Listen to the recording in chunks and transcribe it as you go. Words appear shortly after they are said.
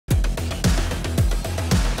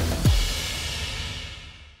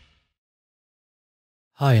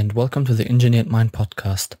Hi, and welcome to the Engineered Mind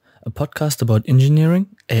podcast, a podcast about engineering,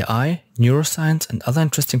 AI, neuroscience, and other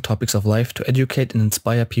interesting topics of life to educate and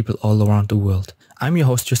inspire people all around the world. I'm your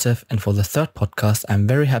host, Yusef, and for the third podcast, I'm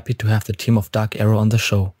very happy to have the team of DarkAero on the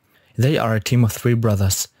show. They are a team of three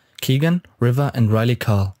brothers, Keegan, River, and Ryley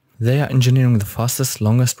Karl. They are engineering the fastest,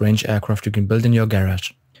 longest-range aircraft you can build in your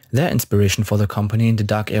garage. Their inspiration for the company, the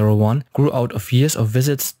DarkAero 1, grew out of years of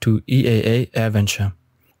visits to EAA AirVenture.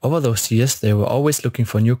 Over those years, they were always looking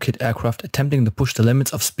for new kit aircraft attempting to push the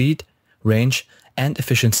limits of speed, range, and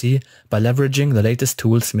efficiency by leveraging the latest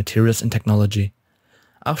tools, materials, and technology.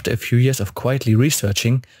 After a few years of quietly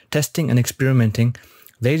researching, testing, and experimenting,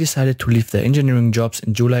 they decided to leave their engineering jobs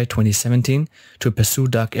in July 2017 to pursue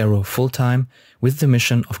DarkAero full-time with the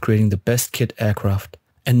mission of creating the best kit aircraft.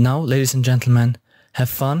 And now, ladies and gentlemen, have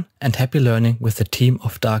fun and happy learning with the team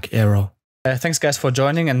of DarkAero. Thanks guys for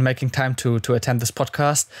joining and making time to attend this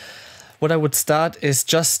podcast. What I would start is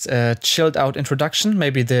just a chilled out introduction.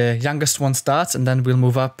 Maybe the youngest one starts and then we'll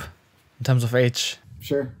move up in terms of age.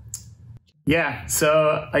 Sure. Yeah,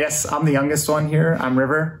 so I guess I'm the youngest one here. I'm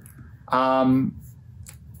River.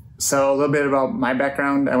 So a little bit about my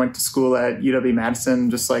background. I went to school at UW-Madison,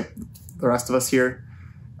 just like the rest of us here,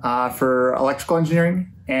 for electrical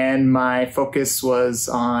engineering. And my focus was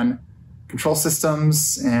on control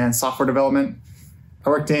systems and software development. I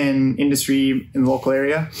worked in industry in the local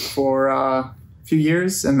area for a few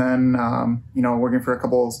years, and then working for a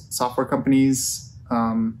couple software companies,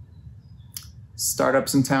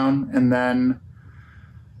 startups in town, and then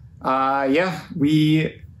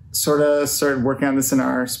we sort of started working on this in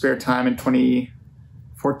our spare time in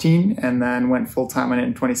 2014, and then went full time on it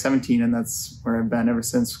in 2017, and that's where I've been ever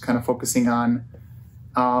since, kind of focusing on.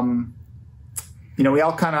 We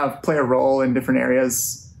all kind of play a role in different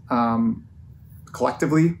areas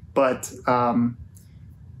collectively, but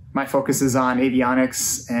my focus is on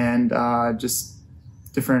avionics and just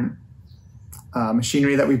different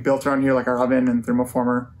machinery that we've built around here, like our oven and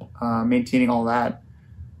thermoformer, maintaining all that.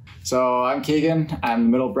 So I'm Keegan. I'm the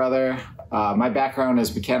middle brother. My background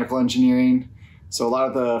is mechanical engineering. So a lot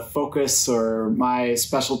of the focus or my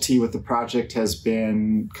specialty with the project has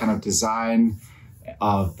been kind of design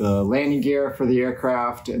of the landing gear for the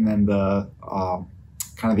aircraft, and then the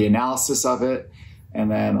kind of the analysis of it, and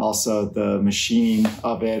then also the machining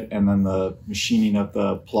of it, and then the machining of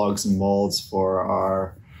the plugs and molds for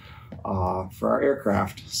our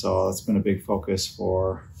aircraft. So that's been a big focus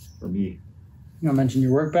for me. You want to mention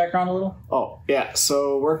your work background a little? Oh, yeah.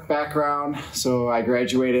 So work background. So I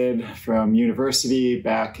graduated from university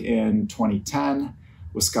back in 2010,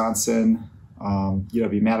 Wisconsin,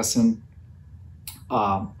 UW-Madison.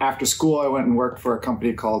 After school, I went and worked for a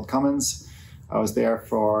company called Cummins. I was there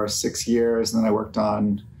for 6 years, and then I worked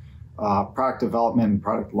on product development and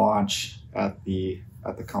product launch at the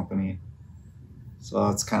company. So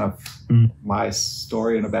that's kind of my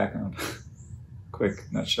story and a background. Quick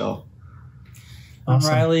nutshell. Awesome.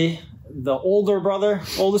 I'm Ryley, the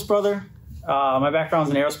oldest brother. My background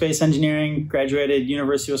is in aerospace engineering. Graduated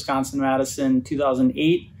University of Wisconsin-Madison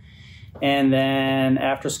 2008. And then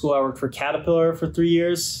after school, I worked for Caterpillar for 3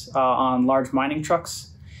 years on large mining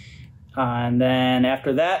trucks. And then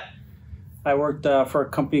after that, I worked for a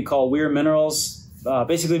company called Weir Minerals,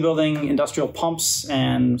 basically building industrial pumps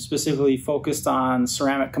and specifically focused on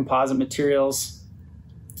ceramic composite materials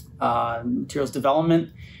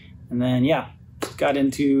development. And then, got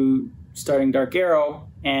into starting DarkAero.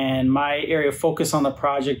 And my area of focus on the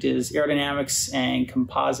project is aerodynamics and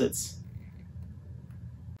composites.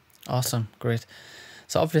 Awesome, great.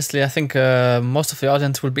 So obviously I think most of the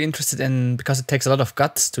audience will be interested in, because it takes a lot of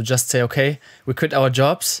guts to just say, okay, we quit our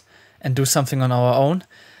jobs and do something on our own.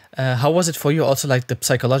 How was it for you also, like the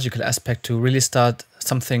psychological aspect, to really start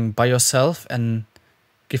something by yourself and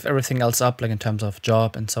give everything else up, like in terms of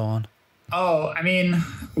job and so on? Oh, I mean,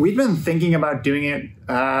 we've been thinking about doing it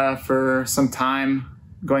for some time,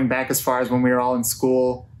 going back as far as when we were all in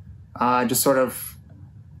school, just sort of,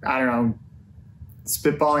 I don't know,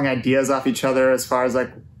 spitballing ideas off each other as far as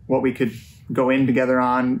like what we could go in together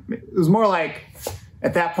on. It was more like,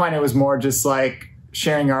 at that point, it was more just like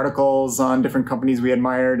sharing articles on different companies we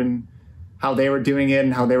admired and how they were doing it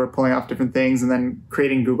and how they were pulling off different things, and then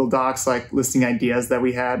creating Google Docs, like listing ideas that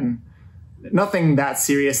we had, and nothing that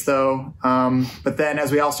serious though. But then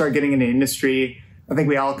as we all started getting into industry, I think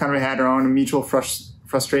we all kind of had our own mutual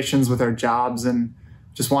frustrations with our jobs and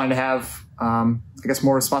just wanted to have,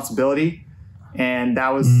 more responsibility. And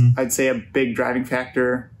that was, I'd say, a big driving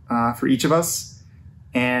factor for each of us.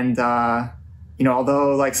 And,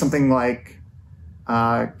 although like something like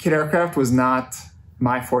kit aircraft was not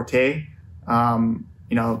my forte,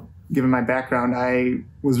 given my background, I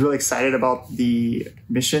was really excited about the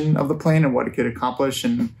mission of the plane and what it could accomplish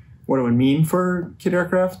and what it would mean for kit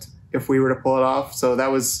aircraft if we were to pull it off. So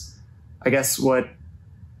that was, I guess, what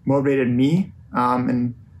motivated me.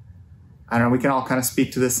 And I don't know, we can all kind of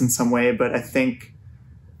speak to this in some way, but I think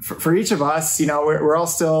for each of us, you know, we're all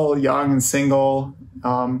still young and single.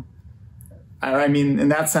 I mean, in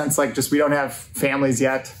that sense, like just we don't have families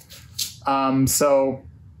yet. So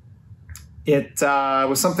it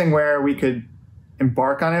was something where we could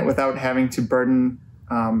embark on it without having to burden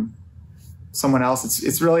someone else.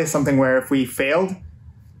 It's really something where if we failed,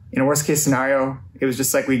 in a worst case scenario, it was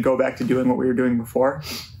just like we'd go back to doing what we were doing before.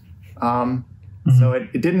 So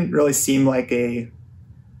it didn't really seem like a,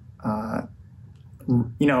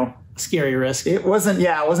 you know, scary risk. It wasn't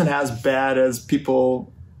as bad as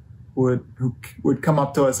people who would come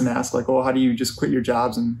up to us and ask like, oh, how do you just quit your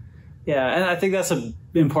jobs? And and I think that's an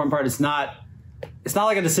important part. It's not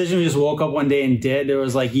like a decision we just woke up one day and did. There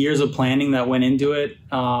was like years of planning that went into it.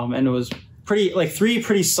 And it was three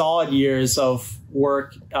pretty solid years of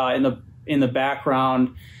work in the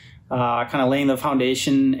background, kind of laying the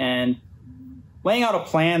foundation and laying out a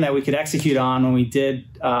plan that we could execute on when we did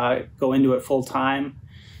go into it full time.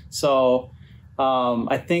 So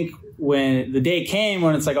I think when the day came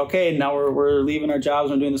when it's like, okay, now we're leaving our jobs,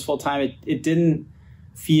 we're doing this full time, it didn't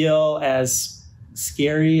feel as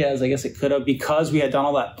scary as I guess it could have because we had done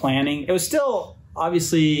all that planning. It was still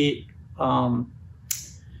obviously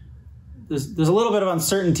there's a little bit of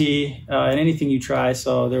uncertainty in anything you try.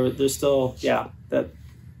 So there's still that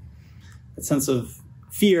sense of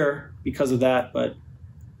fear because of that. But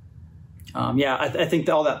I think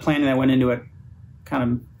all that planning that went into it kind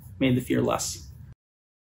of made the fear less.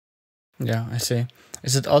 Yeah, I see.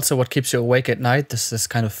 Is it also what keeps you awake at night, this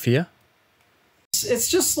kind of fear? It's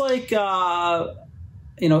just like,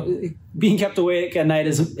 you know, being kept awake at night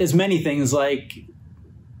is many things. Like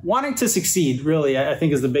wanting to succeed, really, I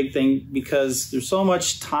think is the big thing because there's so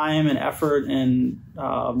much time and effort and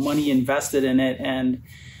money invested in it. And,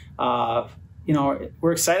 you know,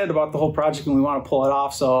 we're excited about the whole project and we want to pull it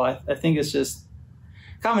off. So I think it's just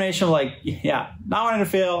a combination of like, not wanting to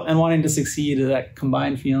fail and wanting to succeed. That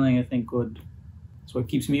combined feeling, I think, is what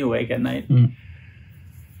keeps me awake at night.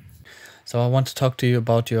 So I want to talk to you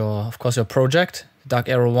about your project,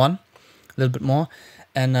 DarkAero 1, a little bit more.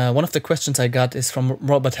 And one of the questions I got is from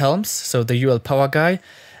Robert Helms, so the UL power guy.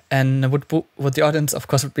 And what the audience, of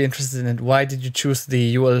course, would be interested in, why did you choose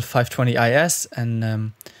the UL 520 IS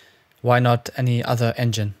and why not any other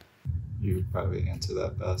engine? You would probably answer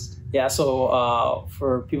that best. Yeah, so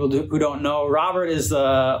for people who don't know, Robert is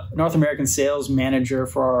the North American sales manager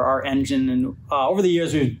for our engine. And over the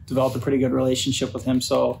years, we've developed a pretty good relationship with him.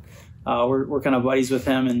 So we're kind of buddies with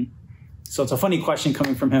him. And so it's a funny question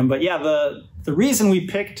coming from him. But yeah, the reason we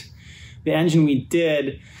picked the engine we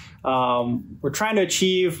did, we're trying to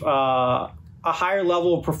achieve a higher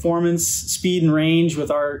level of performance, speed, and range with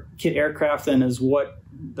our kit aircraft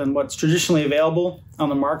than what's traditionally available on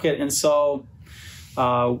the market. And so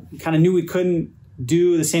we kind of knew we couldn't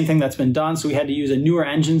do the same thing that's been done. So we had to use a newer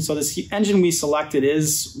engine. So this engine we selected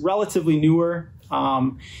is relatively newer.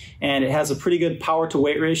 And it has a pretty good power to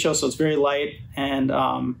weight ratio. So it's very light and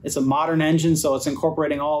it's a modern engine. So it's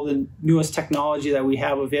incorporating all the newest technology that we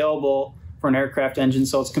have available for an aircraft engine.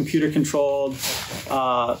 So it's computer controlled,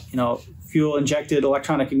 fuel injected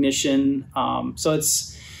electronic ignition. So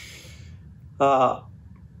it's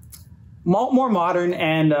more modern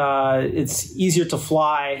and it's easier to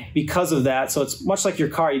fly because of that. So it's much like your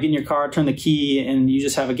car. You get in your car, turn the key, and you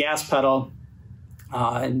just have a gas pedal.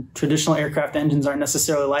 And traditional aircraft engines aren't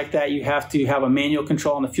necessarily like that. You have to have a manual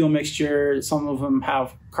control on the fuel mixture. Some of them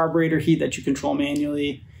have carburetor heat that you control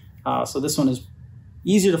manually. So this one is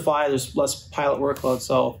easier to fly. There's less pilot workload.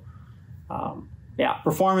 So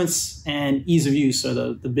performance and ease of use are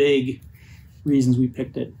the big reasons we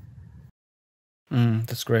picked it.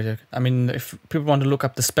 That's great. I mean, if people want to look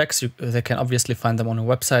up the specs, they can obviously find them on a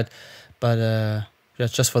website. But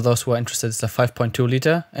just for those who are interested, it's a 5.2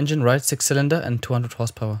 liter engine, right? 6-cylinder and 200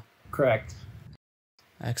 horsepower. Correct.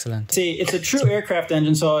 Excellent. It's a true aircraft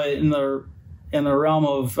engine. So in the realm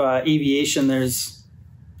of aviation, there's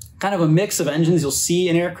kind of a mix of engines you'll see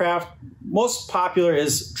in aircraft. Most popular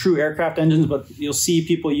is true aircraft engines, but you'll see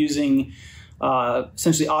people using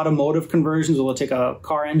essentially automotive conversions where they'll take a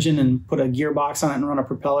car engine and put a gearbox on it and run a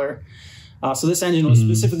propeller. So this engine was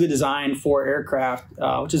specifically designed for aircraft,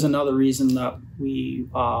 which is another reason that we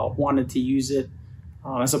wanted to use it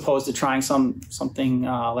as opposed to trying something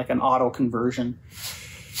like an auto conversion.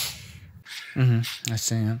 I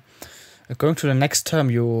see. Yeah. Going to the next term,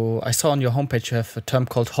 I saw on your homepage you have a term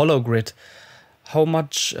called Hologrid. how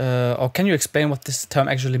much, or can you explain what this term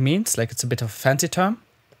actually means? Like, it's a bit of a fancy term,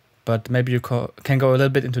 but maybe you can go a little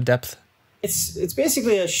bit into depth. It's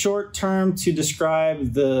basically a short term to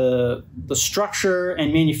describe the structure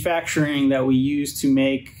and manufacturing that we use to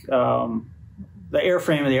make the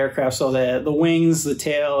airframe of the aircraft. So the wings, the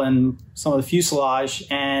tail, and some of the fuselage.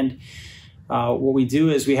 And what we do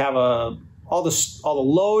is we have all the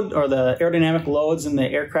load, or the aerodynamic loads in the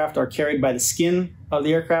aircraft, are carried by the skin of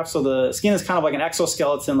the aircraft. So the skin is kind of like an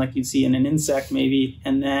exoskeleton, like you'd see in an insect maybe.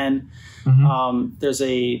 And then there's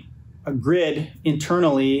a grid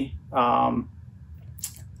internally, and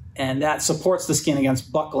that supports the skin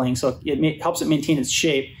against buckling. So it helps it maintain its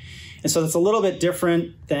shape. And so it's a little bit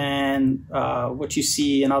different than what you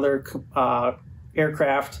see in other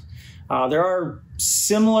aircraft. There are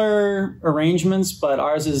similar arrangements, but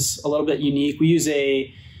ours is a little bit unique. We use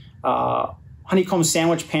a honeycomb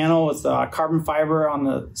sandwich panel with carbon fiber on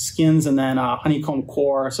the skins, and then a honeycomb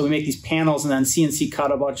core. So we make these panels and then CNC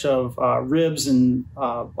cut a bunch of ribs and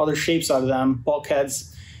other shapes out of them,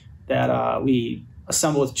 bulkheads that we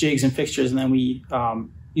assemble with jigs and fixtures, and then we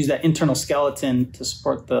use that internal skeleton to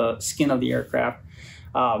support the skin of the aircraft.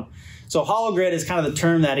 So Hologrid is kind of the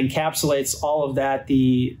term that encapsulates all of that,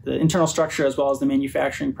 the internal structure as well as the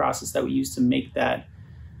manufacturing process that we use to make that.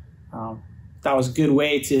 That was a good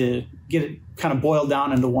way to get it kind of boiled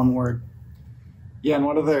down into one word. Yeah, and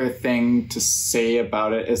one other thing to say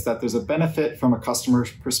about it is that there's a benefit from a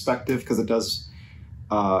customer's perspective, because it does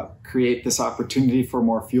create this opportunity for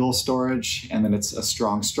more fuel storage, and then it's a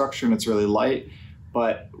strong structure and it's really light.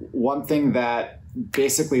 But one thing that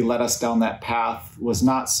basically led us down that path was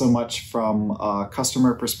not so much from a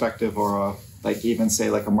customer perspective or even say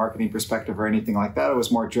like a marketing perspective or anything like that. It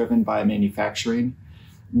was more driven by a manufacturing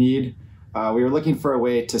need. We were looking for a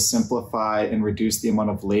way to simplify and reduce the amount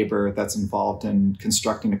of labor that's involved in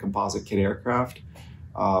constructing a composite kit aircraft.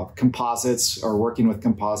 Composites, or working with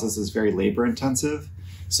composites, is very labor intensive.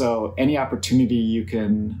 So any opportunity you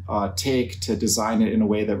can take to design it in a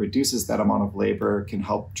way that reduces that amount of labor can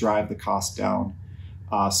help drive the cost down.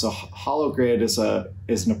 So Hologrid is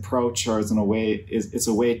an approach, or it's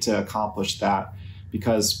a way to accomplish that,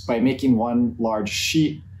 because by making one large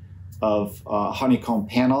sheet of honeycomb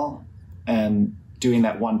panel and doing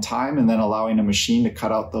that one time, and then allowing a machine to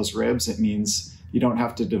cut out those ribs, it means you don't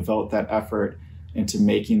have to devote that effort into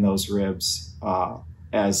making those ribs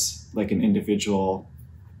as like an individual,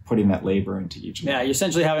 putting that labor into each. Yeah, you're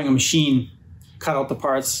essentially having a machine cut out the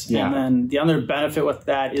parts. Yeah. And then the other benefit with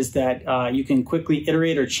that is that you can quickly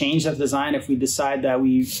iterate or change that design if we decide that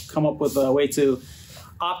we come up with a way to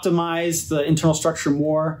optimize the internal structure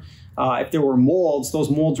more. If there were molds, those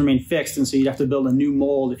molds remain fixed, and so you'd have to build a new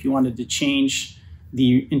mold if you wanted to change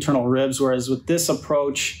the internal ribs. Whereas with this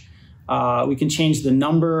approach, we can change the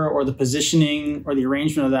number or the positioning or the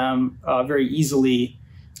arrangement of them very easily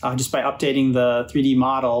just by updating the 3D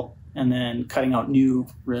model and then cutting out new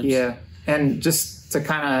ribs. Yeah, and just to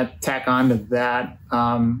kind of tack on to that,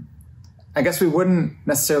 I guess we wouldn't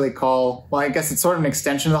necessarily call, well, I guess it's sort of an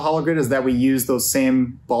extension of the Hologrid, is that we use those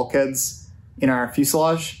same bulkheads in our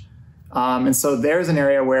fuselage. And so there's an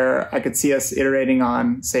area where I could see us iterating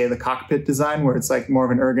on, say, the cockpit design, where it's like more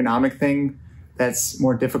of an ergonomic thing that's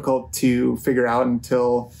more difficult to figure out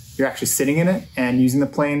until you're actually sitting in it and using the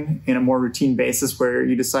plane in a more routine basis, where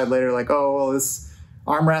you decide later, like, oh, well, this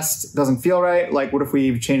armrest doesn't feel right. Like, what if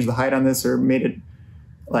we changed the height on this or made it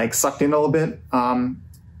like sucked in a little bit?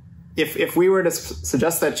 If we were to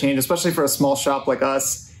suggest that change, especially for a small shop like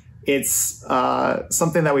us, it's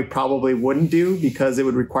something that we probably wouldn't do, because it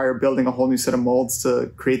would require building a whole new set of molds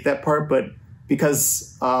to create that part. But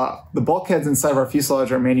because the bulkheads inside of our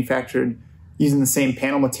fuselage are manufactured using the same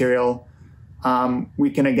panel material, we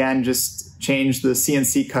can, again, just change the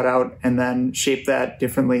CNC cutout and then shape that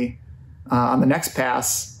differently on the next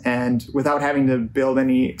pass. And without having to build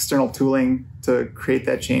any external tooling to create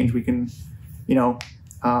that change, we can, we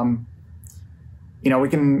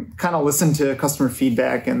can kind of listen to customer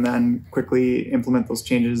feedback and then quickly implement those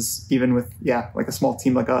changes, even with, like a small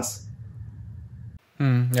team like us.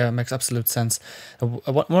 Yeah, it makes absolute sense.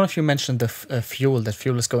 One of you mentioned the fuel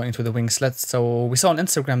is going into the wings. So we saw on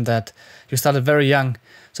Instagram that you started very young.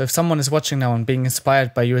 So if someone is watching now and being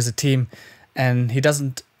inspired by you as a team, and he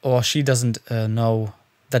doesn't or she doesn't know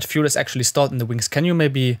that fuel is actually stored in the wings, can you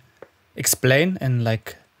maybe explain in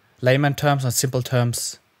like layman terms or simple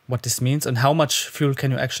terms what this means, and how much fuel can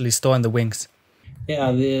you actually store in the wings?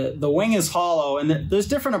 Yeah, the wing is hollow, and there's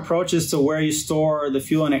different approaches to where you store the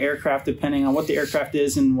fuel in an aircraft depending on what the aircraft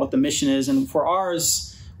is and what the mission is. And for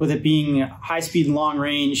ours, with it being high speed and long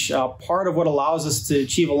range, part of what allows us to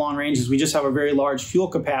achieve a long range is we just have a very large fuel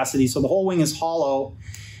capacity. So the whole wing is hollow,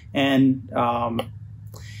 and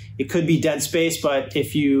it could be dead space, but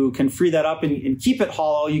if you can free that up and keep it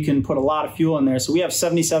hollow, you can put a lot of fuel in there. So we have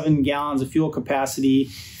 77 gallons of fuel capacity,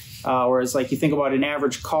 whereas like you think about an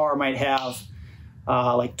average car might have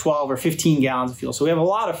like 12 or 15 gallons of fuel. So we have a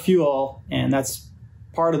lot of fuel, and that's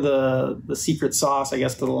part of the secret sauce, I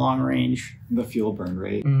guess, to the long range. The fuel burn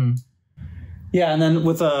rate. Mm-hmm. Yeah, and then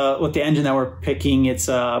with the engine that we're picking, it's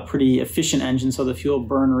a pretty efficient engine, so the fuel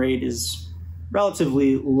burn rate is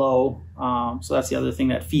relatively low. So that's the other thing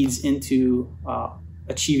that feeds into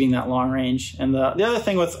achieving that long range. And the other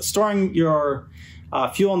thing with storing your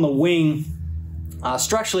fuel in the wing,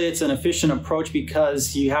 structurally it's an efficient approach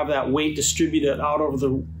because you have that weight distributed out over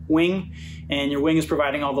the wing, and your wing is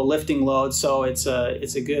providing all the lifting load. So it's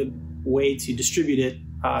a good way to distribute it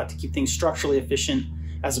to keep things structurally efficient,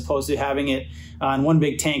 as opposed to having it in one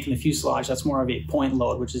big tank in the fuselage. That's more of a point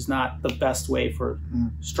load, which is not the best way for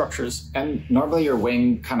structures. And normally your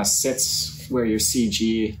wing kind of sits where your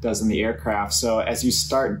CG does in the aircraft. So as you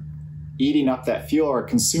start eating up that fuel or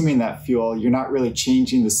consuming that fuel, you're not really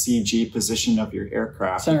changing the CG position of your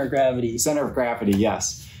aircraft. Center of gravity. Center of gravity,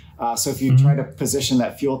 yes. So if you try to position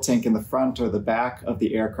that fuel tank in the front or the back of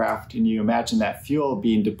the aircraft, and you imagine that fuel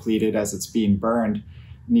being depleted as it's being burned,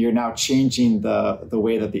 you're now changing the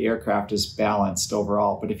way that the aircraft is balanced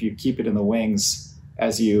overall. But if you keep it in the wings,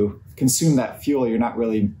 as you consume that fuel, you're not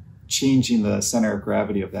really changing the center of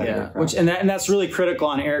gravity of that aircraft. And that's really critical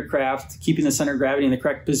on aircraft, keeping the center of gravity in the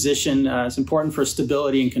correct position. It's important for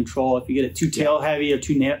stability and control. If you get it too tail heavy or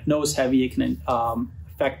too nose heavy, it can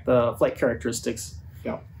affect the flight characteristics.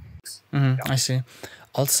 Yeah. I see.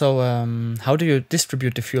 Also, how do you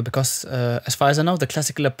distribute the fuel? Because as far as I know, the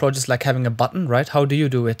classical approach is like having a button, right? How do you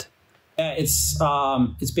do it? Yeah,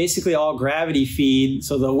 it's basically all gravity feed.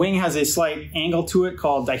 So the wing has a slight angle to it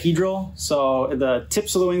called dihedral. So the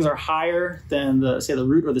tips of the wings are higher than the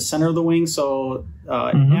root or the center of the wing. So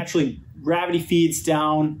naturally gravity feeds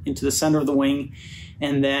down into the center of the wing,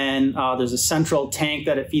 and then there's a central tank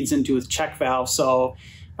that it feeds into with check valve. So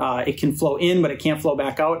it can flow in, but it can't flow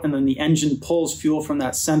back out. And then the engine pulls fuel from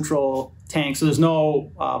that central tank. So there's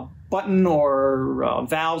no button or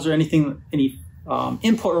valves or anything, any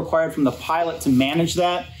input required from the pilot to manage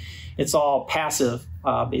that. It's all passive,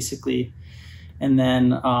 basically. And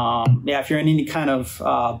then, if you're in any kind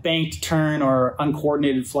of banked turn or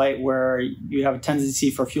uncoordinated flight where you have a tendency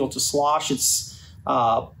for fuel to slosh, it's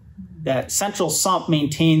that central sump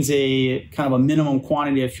maintains a kind of a minimum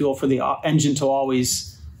quantity of fuel for the engine to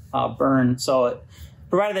always burn. So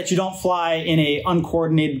provided that you don't fly in a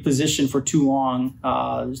uncoordinated position for too long,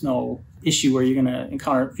 there's no issue where you're going to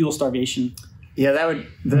encounter fuel starvation. Yeah, that would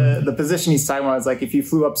the position he's talking about is like if you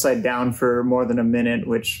flew upside down for more than a minute,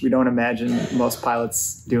 which we don't imagine most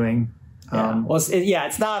pilots doing.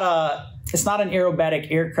 It's not an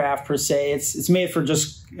aerobatic aircraft per se. It's made for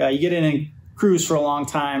just you get in and cruise for a long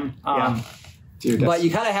time. But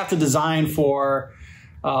you kind of have to design for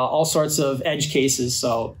all sorts of edge cases.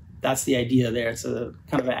 So that's the idea there. It's a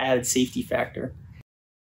kind of an added safety factor.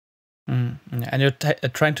 And you're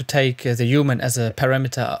trying to take the human as a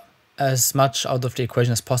parameter as much out of the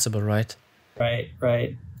equation as possible, right? Right.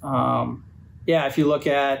 If you look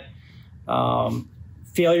at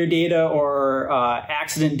failure data or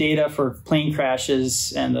accident data for plane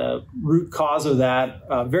crashes and the root cause of that,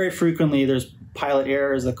 very frequently there's pilot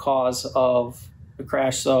error as the cause of the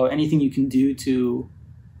crash. So anything you can do to,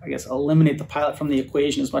 I guess, eliminate the pilot from the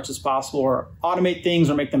equation as much as possible, or automate things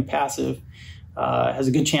or make them passive, has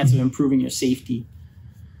a good chance of improving your safety.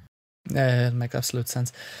 It makes absolute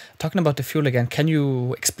sense. Talking about the fuel again, can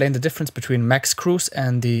you explain the difference between max cruise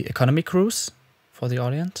and the economy cruise for the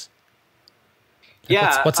audience?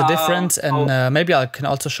 What's the difference? And maybe I can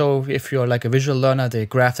also show, if you're like a visual learner, the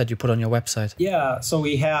graph that you put on your website. Yeah, so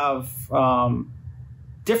we have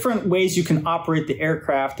different ways you can operate the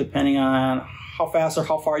aircraft depending on how fast or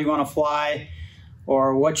how far you want to fly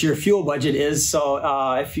or what your fuel budget is. So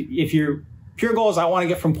if your pure goal is I want to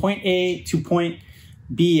get from point A to point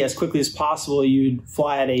B as quickly as possible, you'd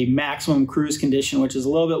fly at a maximum cruise condition, which is a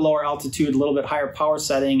little bit lower altitude, a little bit higher power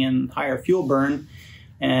setting, and higher fuel burn.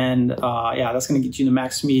 And that's going to get you the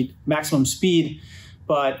maximum speed.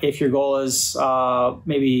 But if your goal is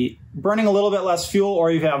maybe burning a little bit less fuel,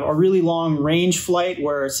 or you have a really long range flight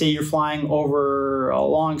where, say, you're flying over a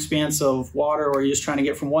long expanse of water, or you're just trying to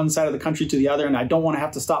get from one side of the country to the other, and I don't want to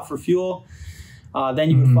have to stop for fuel,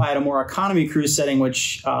 then you can fly at a more economy cruise setting,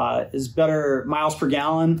 which is better miles per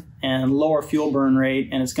gallon and lower fuel burn rate,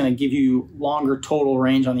 and it's going to give you longer total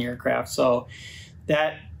range on the aircraft. So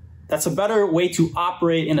that that's a better way to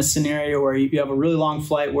operate in a scenario where you have a really long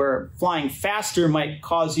flight where flying faster might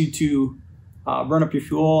cause you to burn up your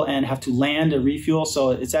fuel and have to land and refuel.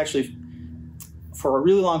 So it's actually, for a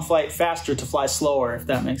really long flight, faster to fly slower, if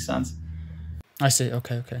that makes sense. I see.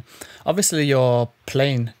 Okay. Obviously, your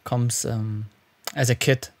plane comes as a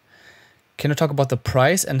kit. Can you talk about the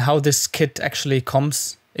price and how this kit actually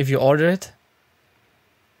comes if you order it?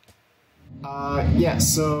 Yeah,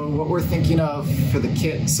 so what we're thinking of for the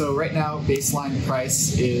kit, so right now baseline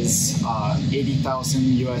price is 80,000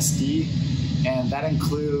 USD, and that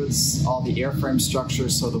includes all the airframe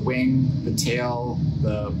structures, so the wing, the tail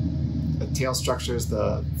structures,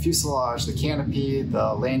 the fuselage, the canopy,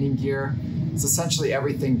 the landing gear. It's essentially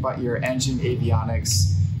everything but your engine,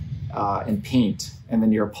 avionics, and paint, and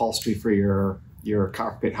then your upholstery for your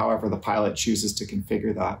cockpit, however the pilot chooses to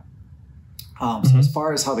configure that. So as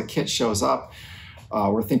far as how the kit shows up,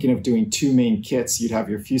 we're thinking of doing two main kits. You'd have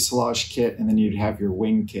your fuselage kit, and then you'd have your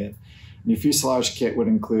wing kit. And your fuselage kit would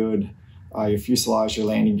include your fuselage, your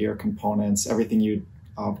landing gear components, everything you'd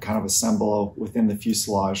kind of assemble within the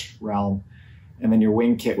fuselage realm. And then your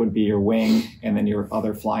wing kit would be your wing, and then your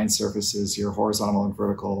other flying surfaces, your horizontal and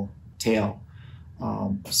vertical tail.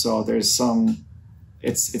 So there's some...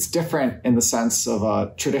 It's different in the sense of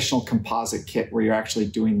a traditional composite kit where you're actually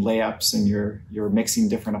doing layups and you're mixing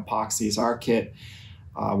different epoxies. Our kit,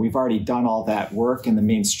 we've already done all that work, and the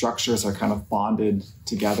main structures are kind of bonded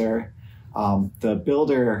together. The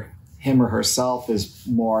builder, him or herself, is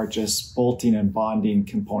more just bolting and bonding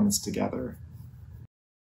components together.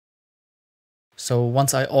 So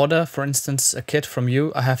once I order, for instance, a kit from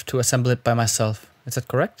you, I have to assemble it by myself. Is that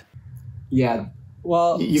correct? Yeah.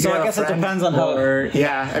 Well, so I guess it depends on how.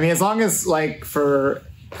 Yeah, I mean, as long as like for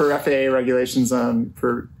FAA regulations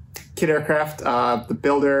for kit aircraft, the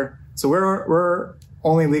builder. So we're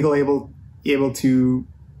only legally able to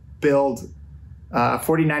build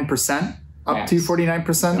 49% up to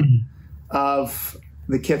 49% of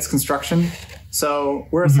the kit's construction. So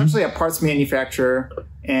we're essentially a parts manufacturer,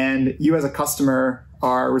 and you as a customer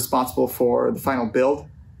are responsible for the final build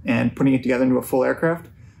and putting it together into a full aircraft.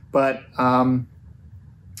 But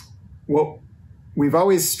what we've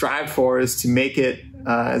always strived for is to make it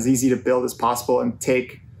as easy to build as possible and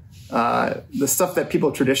take the stuff that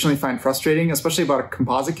people traditionally find frustrating, especially about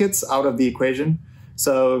composite kits, out of the equation.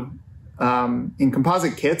 So in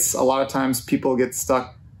composite kits, a lot of times people get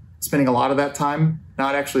stuck spending a lot of that time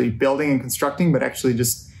not actually building and constructing, but actually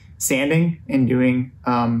just sanding and doing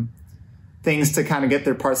things to kind of get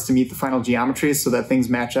their parts to meet the final geometries so that things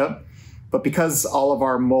match up. But because all of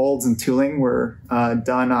our molds and tooling were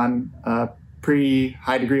done on a pretty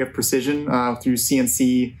high degree of precision through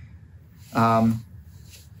CNC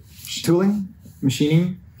tooling,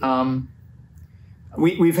 machining,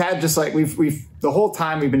 we've had just like we've the whole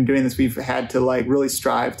time we've been doing this, we've had to like really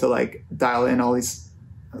strive to like dial in all these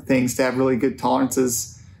things to have really good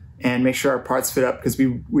tolerances and make sure our parts fit up, because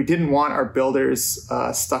we didn't want our builders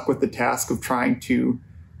stuck with the task of trying to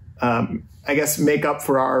I guess make up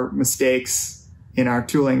for our mistakes in our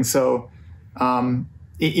tooling. So,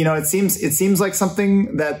 it seems like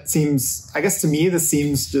something that seems, I guess to me, this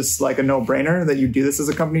seems just like a no-brainer that you do this as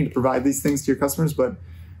a company to provide these things to your customers. But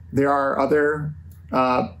there are other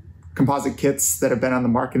composite kits that have been on the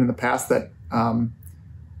market in the past that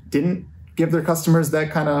didn't give their customers that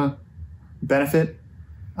kind of benefit.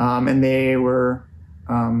 And they were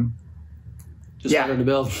just harder to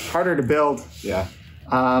build. Harder to build. Yeah.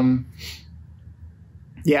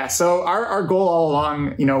 Yeah, so our goal all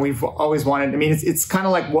along, we've always wanted, I mean, it's kind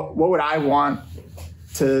of like, what would I want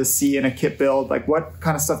to see in a kit build? Like, what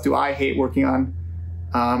kind of stuff do I hate working on?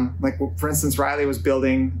 Like, for instance, Ryley was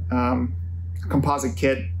building a composite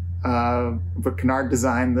kit of a Canard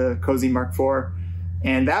design, the Cozy Mark IV.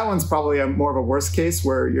 And that one's probably more of a worst case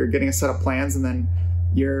where you're getting a set of plans and then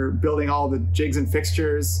you're building all the jigs and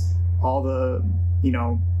fixtures, all the,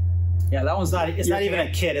 Yeah, that one's not. It's not even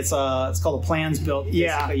a kit. It's called a plans build. Basically.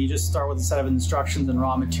 Yeah, you just start with a set of instructions and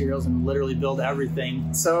raw materials and literally build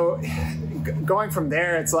everything. So, going from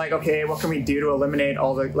there, it's like, okay, what can we do to eliminate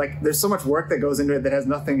all the There's so much work that goes into it that has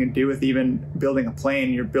nothing to do with even building a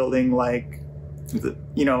plane. You're building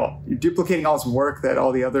you're duplicating all this work that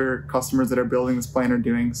all the other customers that are building this plane are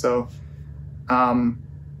doing. So, and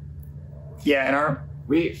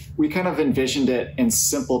we kind of envisioned it in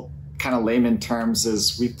simple kind of layman terms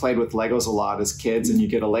as we played with Legos a lot as kids, and you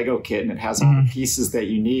get a Lego kit and it has all the pieces that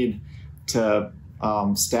you need to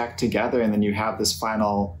stack together, and then you have this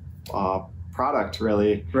final product,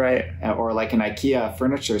 really. Right. Or like an IKEA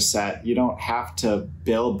furniture set, you don't have to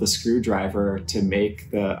build the screwdriver to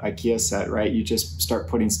make the IKEA set, right? You just start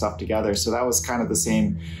putting stuff together. So that was kind of the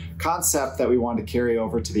same concept that we wanted to carry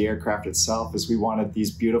over to the aircraft itself is we wanted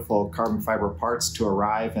these beautiful carbon fiber parts to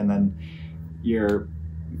arrive, and then your,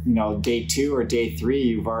 day 2 or day 3,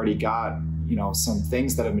 you've already got, some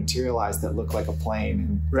things that have materialized that look like a plane.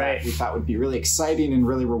 And right. we thought would be really exciting and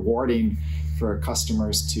really rewarding for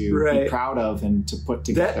customers to right. be proud of and to put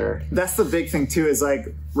together. That's the big thing too, is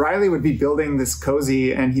like Ryley would be building this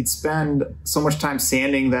cozy and he'd spend so much time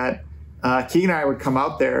sanding that Keegan and I would come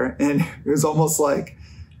out there and it was almost like,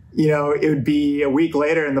 it would be a week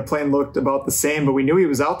later and the plane looked about the same, but we knew he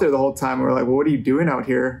was out there the whole time. We were like, well, what are you doing out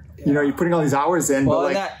here? Yeah. You're putting all these hours in. Well,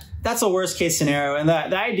 but like, that's a worst case scenario. And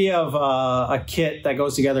the idea of a kit that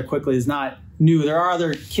goes together quickly is not new. There are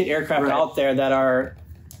other kit aircraft right. out there that are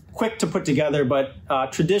quick to put together, but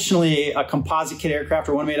traditionally a composite kit aircraft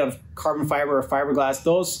or one made out of carbon fiber or fiberglass,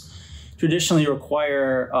 those traditionally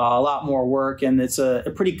require a lot more work. And it's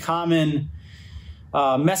a pretty common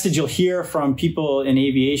message you'll hear from people in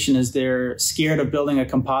aviation is they're scared of building a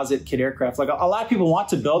composite kit aircraft. Like a lot of people want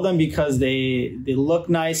to build them because they look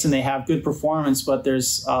nice and they have good performance, but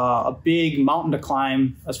there's a big mountain to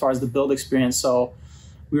climb as far as the build experience. So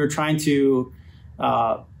we were trying to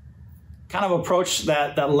kind of approach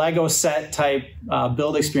that Lego set type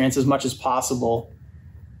build experience as much as possible.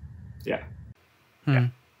 Yeah. Yeah.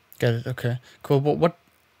 Get it. Okay, cool. But what,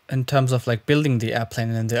 in terms of like building the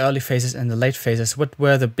airplane in the early phases and the late phases, what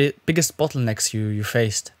were the biggest bottlenecks you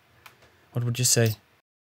faced? What would you say?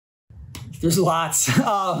 There's lots.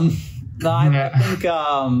 I think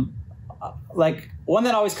like one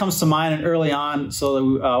that always comes to mind and early on.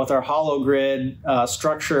 So with our Hologrid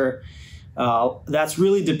structure, that's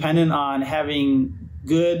really dependent on having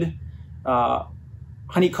good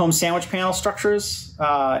honeycomb sandwich panel structures,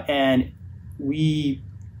 and we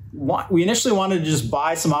initially wanted to just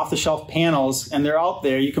buy some off-the-shelf panels, and they're out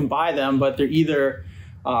there. You can buy them, but they're either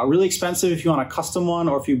really expensive if you want a custom one,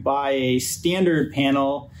 or if you buy a standard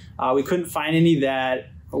panel, we couldn't find any that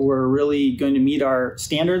were really going to meet our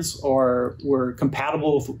standards or were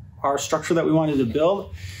compatible with our structure that we wanted to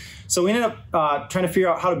build. So we ended up trying to figure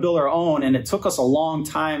out how to build our own, and it took us a long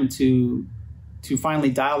time to finally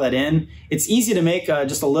dial that in. It's easy to make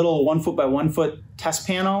just a little 1 foot by 1 foot test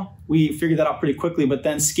panel. We figured that out pretty quickly, but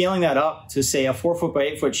then scaling that up to say a 4 foot by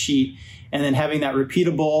 8 foot sheet, and then having that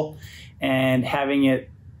repeatable and having it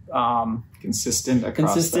consistent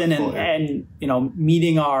and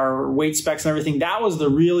meeting our weight specs and everything. That was the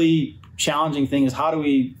really challenging thing, is how do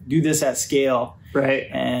we do this at scale? Right.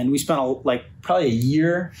 And we spent probably a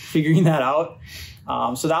year figuring that out.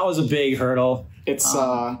 So that was a big hurdle.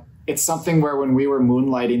 It's something where when we were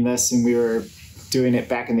moonlighting this and we were doing it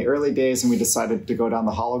back in the early days and we decided to go down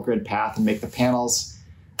the Hologrid path and make the panels,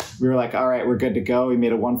 we were like, all right, we're good to go. We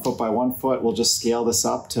made a 1 foot by 1 foot. We'll just scale this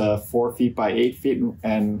up to 4 feet by 8 feet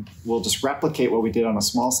and we'll just replicate what we did on a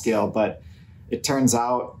small scale. But it turns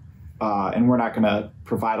out, and we're not going to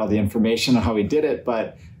provide all the information on how we did it,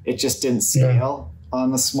 but it just didn't scale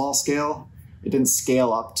on the small scale. It didn't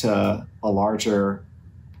scale up to a larger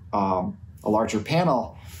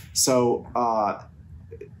panel. So,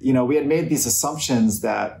 we had made these assumptions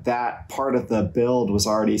that part of the build was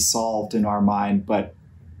already solved in our mind. But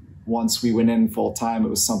once we went in full time, it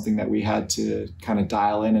was something that we had to kind of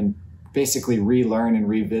dial in and basically relearn and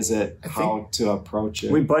revisit how to approach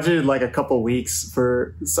it. We budgeted like a couple weeks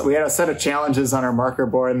so we had a set of challenges on our marker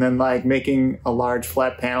board, and then like making a large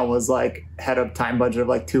flat panel was like had a time budget of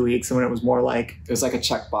like 2 weeks, and when it was more like it was like a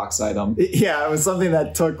checkbox item. Yeah, it was something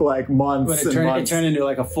that took like months. But it turned into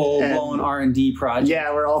like a full-blown R&D project.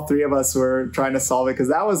 Yeah, where all three of us were trying to solve it, because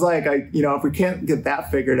that was like if we can't get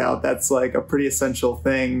that figured out, that's like a pretty essential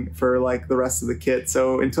thing for like the rest of the kit.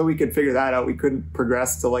 So until we could figure that out, we couldn't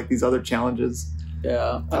progress to like these other challenges.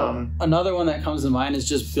 Yeah. Another one that comes to mind is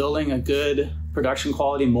just building a good production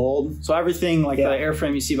quality mold. So everything like the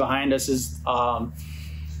airframe you see behind us is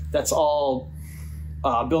that's all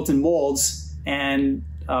built in molds. And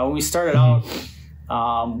when we started out,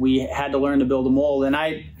 we had to learn to build a mold. And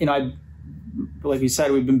I like you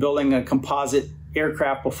said, we've been building a composite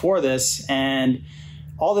aircraft before this, and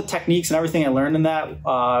all the techniques and everything I learned in that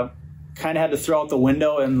kind of had to throw out the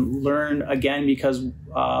window and learn again, because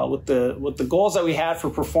with the goals that we had for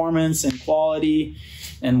performance and quality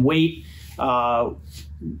and weight, kind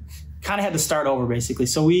of had to start over basically.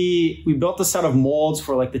 So we built a set of molds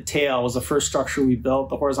for like the tail was the first structure we built,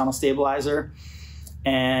 the horizontal stabilizer,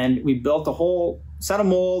 and we built a whole set of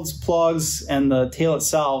molds, plugs, and the tail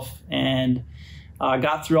itself, and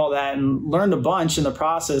got through all that and learned a bunch in the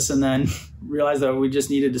process, and then realized that we just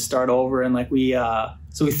needed to start over. And like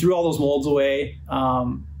so we threw all those molds away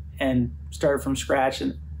and started from scratch,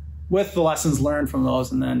 and with the lessons learned from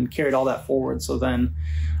those, and then carried all that forward. So then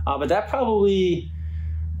But that probably,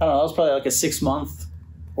 I don't know, that was probably like a 6-month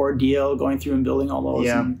ordeal going through and building all those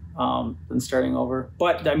and starting over.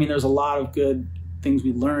 But I mean, there's a lot of good things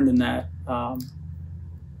we learned in that.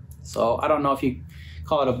 So I don't know if you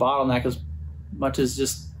call it a bottleneck as much as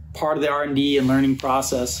just part of the R&D and learning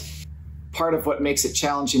process. Part of what makes it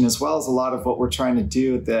challenging as well is a lot of what we're trying to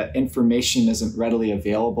do, the information isn't readily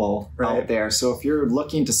available out there. So if you're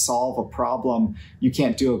looking to solve a problem, you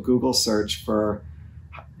can't do a Google search for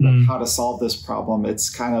how to solve this problem. It's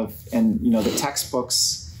kind of, and you know, the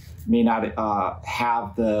textbooks may not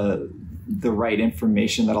have the right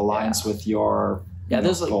information that aligns with your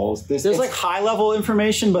goals. There's like high level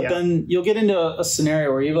information, but then you'll get into a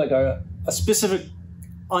scenario where you have like a specific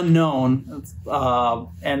unknown,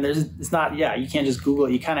 and it's not, you can't just Google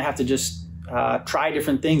it. You kind of have to just try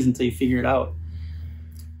different things until you figure it out.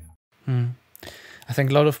 I think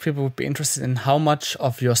a lot of people would be interested in how much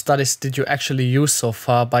of your studies did you actually use so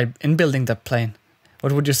far in building that plane?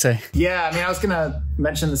 What would you say? Yeah, I mean, I was going to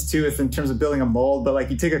mention this too in terms of building a mold, but like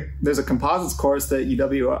there's a composites course that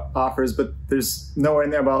UW offers, but there's nowhere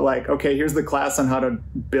in there about like, okay, here's the class on how to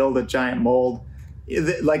build a giant mold.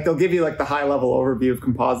 Like they'll give you like the high level overview of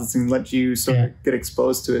composites and let you sort of get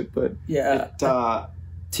exposed to it. But to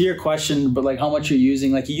your question, but like how much you're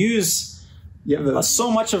using, like you use so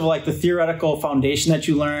much of like the theoretical foundation that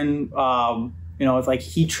you learn, you know, with like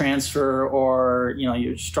heat transfer or, you know,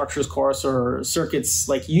 your structures course or circuits,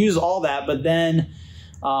 like use all that. But then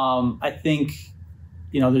I think,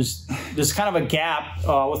 you know, there's kind of a gap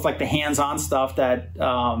with like the hands-on stuff that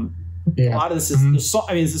a lot of this is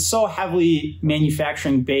this is so heavily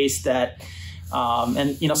manufacturing based that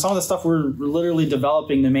and you know, some of the stuff we're literally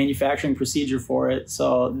developing the manufacturing procedure for it.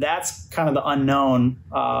 So that's kind of the unknown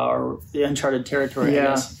or the uncharted territory. I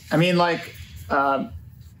guess. I mean, like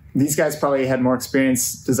these guys probably had more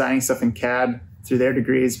experience designing stuff in CAD through their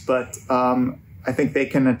degrees, but I think they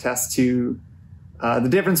can attest to the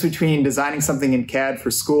difference between designing something in CAD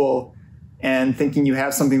for school and thinking you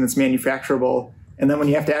have something that's manufacturable. And then when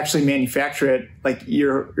you have to actually manufacture it, like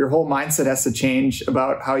your whole mindset has to change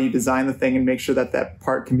about how you design the thing and make sure that that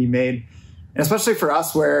part can be made. And especially for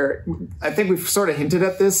us, where I think we've sort of hinted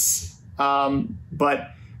at this,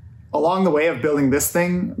 but along the way of building this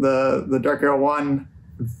thing, the DarkAero 1,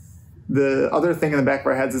 the other thing in the back of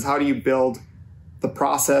our heads is how do you build the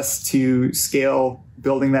process to scale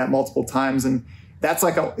building that multiple times? And that's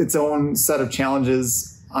like its own set of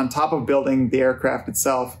challenges on top of building the aircraft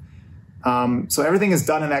itself. So everything is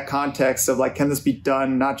done in that context of like, can this be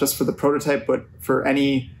done not just for the prototype, but for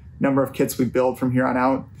any number of kits we build from here on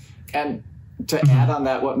out? And to add on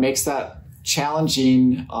that, what makes that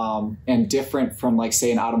challenging and different from like,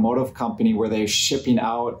 say, an automotive company where they're shipping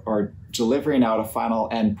out or delivering out a final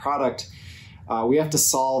end product, we have to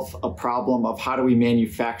solve a problem of how do we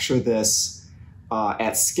manufacture this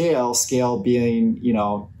at scale being, you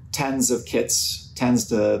know, tens of kits, tens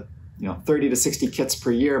to 30 to 60 kits per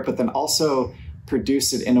year, but then also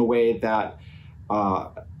produce it in a way that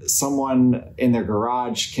someone in their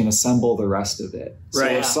garage can assemble the rest of it. So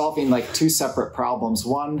we're solving like two separate problems.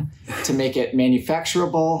 One, to make it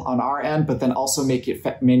manufacturable on our end, but then also make it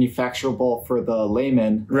manufacturable for the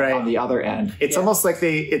layman on the other end. It's almost like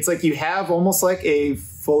it's like you have almost like you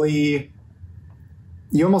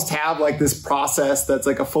almost have like this process that's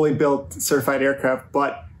like a fully built certified aircraft,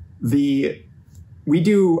 but we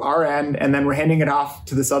do our end and then we're handing it off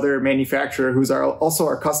to this other manufacturer who's also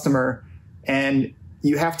our customer. And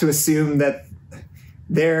you have to assume that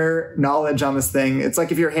their knowledge on this thing, it's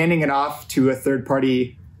like if you're handing it off to a third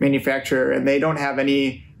party manufacturer and they don't have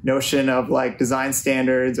any notion of like design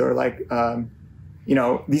standards or like, you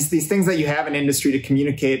know, these things that you have in industry to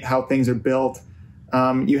communicate how things are built.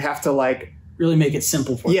 You have to like really make it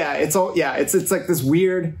simple for them. It's like this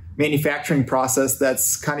weird manufacturing process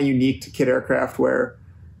that's kind of unique to kit aircraft where,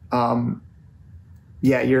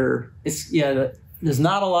 there's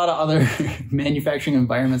not a lot of other manufacturing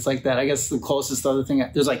environments like that. I guess the closest other thing,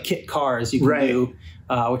 there's like kit cars you can do,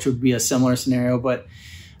 which would be a similar scenario. But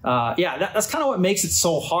that's kind of what makes it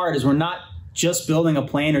so hard is we're not just building a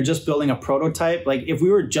plane or just building a prototype. Like if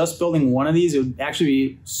we were just building one of these, it would actually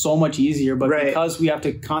be so much easier. But because we have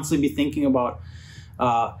to constantly be thinking about,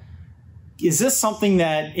 is this something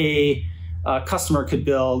that a customer could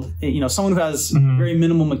build? You know, someone who has very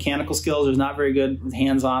minimal mechanical skills or is not very good with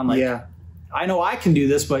hands-on. Like, I know I can do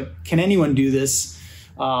this, but can anyone do this?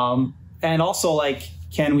 And also, like,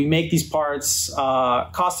 can we make these parts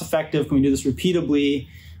cost-effective? Can we do this repeatably?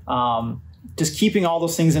 Just keeping all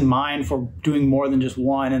those things in mind for doing more than just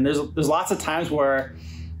one. And there's lots of times where,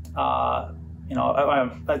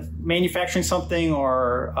 manufacturing something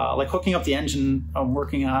or like hooking up the engine I'm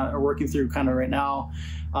working through kind of right now.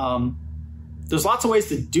 There's lots of ways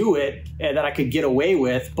to do it that I could get away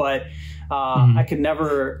with, but I could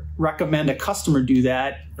never recommend a customer do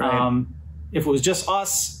that. Right. If it was just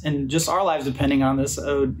us and just our lives depending on this,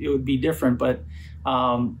 it would be different. But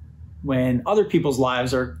when other people's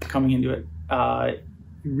lives are coming into it,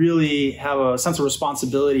 you really have a sense of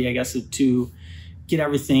responsibility, I guess, to get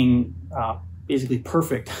everything basically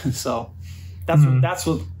perfect. So that's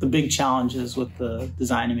what the big challenge is with the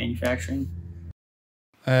design and manufacturing.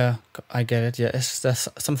 I get it. Yeah, is there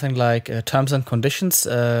something like terms and conditions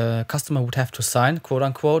customer would have to sign, quote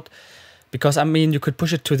unquote? Because I mean, you could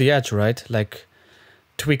push it to the edge, right? Like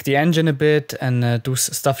tweak the engine a bit and do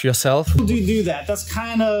stuff yourself. People do that. That's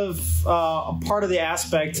kind of a part of the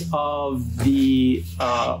aspect of the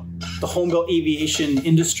home-built aviation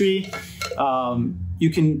industry.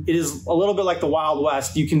 It is a little bit like the Wild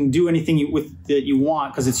West. You can do anything that you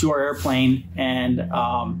want because it's your airplane, and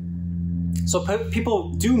so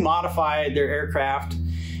people do modify their aircraft,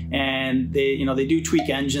 and they do tweak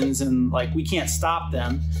engines, and like we can't stop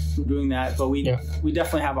them from doing that, but we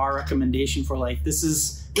definitely have our recommendation for like this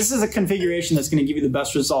is a configuration that's going to give you the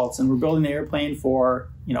best results, and we're building the airplane for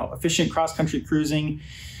efficient cross-country cruising,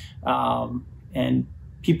 and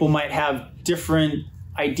people might have different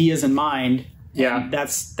ideas in mind. Yeah,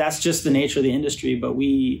 that's just the nature of the industry. But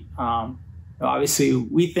we obviously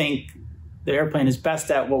we think the airplane is best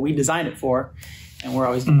at what we designed it for, and we're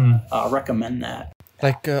always going to recommend that.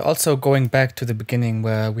 Like also going back to the beginning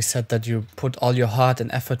where we said that you put all your heart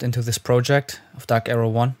and effort into this project of DarkAero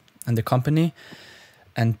 1 and the company,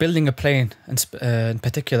 and building a plane in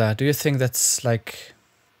particular, do you think that's like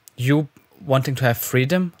you wanting to have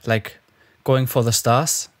freedom, like going for the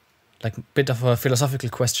stars? Like a bit of a philosophical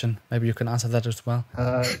question. Maybe you can answer that as well.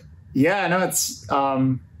 Yeah, no, it's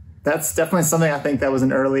that's definitely something I think that was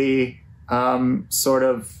an early sort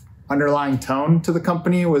of underlying tone to the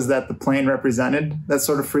company, was that the plane represented that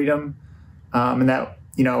sort of freedom, and that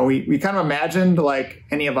we kind of imagined, like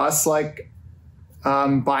any of us, like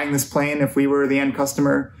buying this plane if we were the end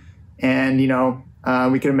customer, and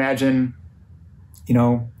we could imagine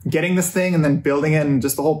getting this thing and then building it, and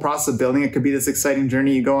just the whole process of building it could be this exciting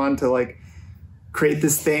journey you go on to like create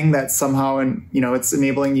this thing that somehow, and it's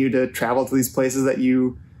enabling you to travel to these places that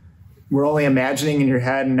you were only imagining in your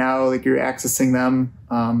head, and now like you're accessing them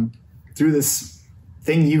through this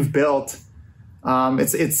thing you've built.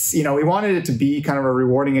 It's we wanted it to be kind of a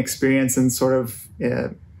rewarding experience, and sort of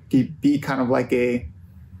be kind of like a,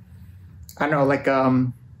 I don't know, like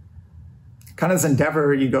kind of this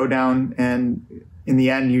endeavor you go down, and in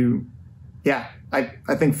the end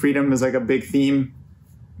I think freedom is like a big theme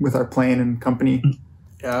with our plane and company.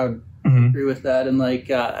 Yeah, I would agree with that. And like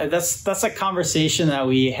that's a conversation that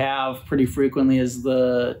we have pretty frequently, is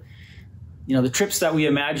the trips that we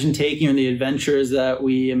imagine taking, and the adventures that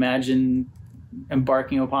we imagine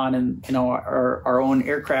embarking upon, and our own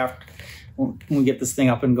aircraft when we get this thing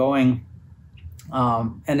up and going.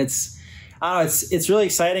 And it's really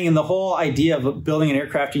exciting, and the whole idea of building an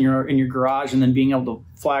aircraft in your garage and then being able to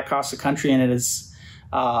fly across the country in it is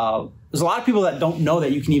there's a lot of people that don't know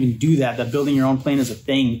that you can even do that building your own plane is a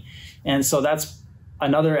thing. And so that's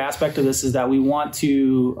another aspect of this, is that we want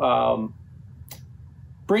to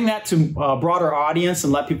bring that to a broader audience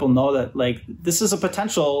and let people know that like this is a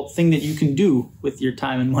potential thing that you can do with your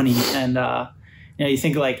time and money. And you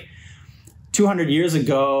think like 200 years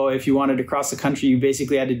ago, if you wanted to cross the country, you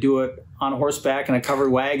basically had to do it on horseback in a covered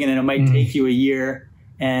wagon, and it might take you a year.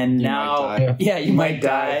 And now, you might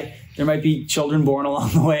die. There might be children born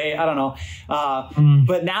along the way. I don't know.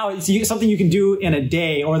 But now it's something you can do in a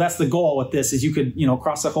day, or that's the goal with this, is you could,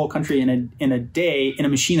 cross the whole country in a day in a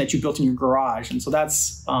machine that you built in your garage. And so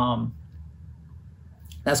that's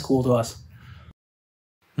cool to us.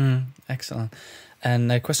 Excellent.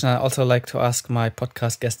 And a question I also like to ask my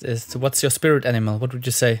podcast guest is, what's your spirit animal? What would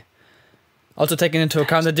you say? Also taking into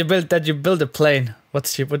account that you build a plane, what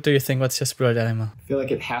do you think? What's your spirit animal? I feel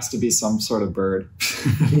like it has to be some sort of bird.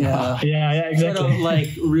 Yeah, exactly. Sort of like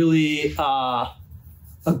really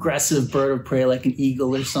aggressive bird of prey, like an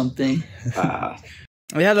eagle or something.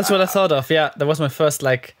 Yeah, that's what I thought of. Yeah, that was my first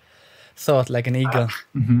thought, like an eagle.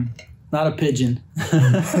 Not a pigeon.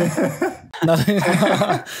 That's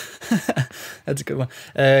a good one.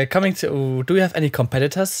 Do you have any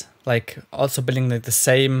competitors, like also building like the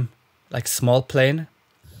same small plane?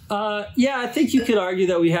 Yeah, I think you could argue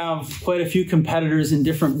that we have quite a few competitors in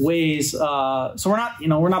different ways. So we're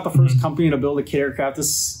not the first company to build a kit aircraft.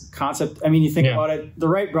 This concept, I mean, you think about it, the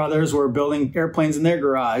Wright brothers were building airplanes in their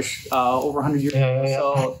garage over 100 years ago.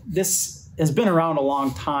 So this has been around a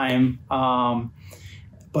long time.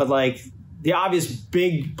 But like the obvious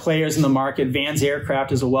big players in the market, Vans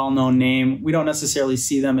Aircraft is a well-known name. We don't necessarily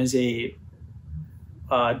see them as a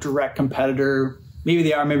direct competitor. Maybe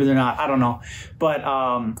they are, maybe they're not. I don't know. But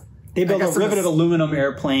they build a riveted aluminum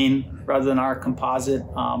airplane rather than our composite.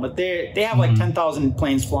 But they have like 10,000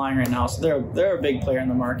 planes flying right now. So they're a big player in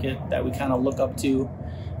the market that we kind of look up to.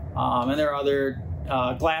 And there are other,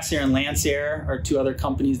 Glasair and Lancair are two other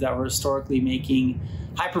companies that were historically making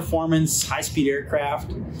high performance, high speed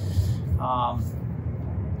aircraft.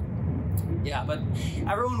 Yeah, but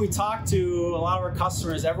everyone we talk to, a lot of our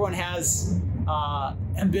customers, everyone has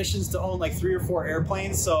ambitions to own like 3 or 4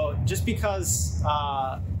 airplanes. So just because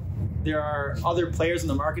there are other players in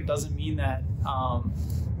the market doesn't mean that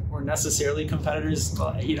we're necessarily competitors.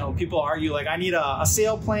 You know, people argue like, I need a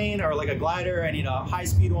sailplane or like a glider. I need a high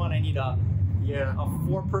speed one. I need a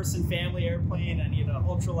 4-person family airplane. I need an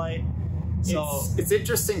ultralight. So it's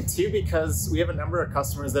interesting too, because we have a number of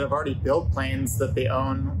customers that have already built planes that they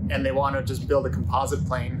own and they want to just build a composite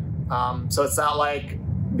plane. So it's not like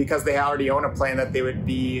because they already own a plane that they would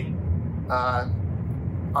be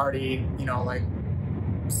already,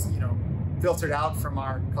 filtered out from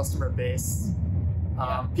our customer base.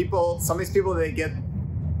 Some of these people, they get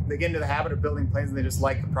into the habit of building planes and they just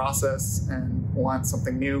like the process and want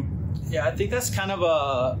something new. Yeah, I think that's kind of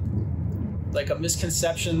a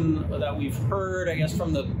misconception that we've heard, I guess,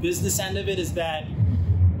 from the business end of it, is that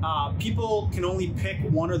people can only pick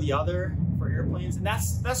one or the other for airplanes. And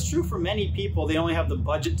that's true for many people. They only have the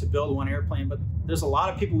budget to build one airplane. But there's a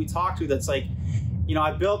lot of people we talk to that's like,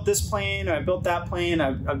 I built this plane, or I built that plane,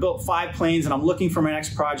 I built 5 planes, and I'm looking for my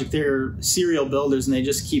next project. They're serial builders, and they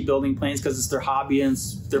just keep building planes because it's their hobby and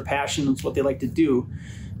it's their passion. It's what they like to do.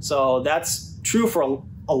 So that's true for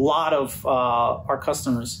a lot of our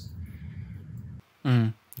customers.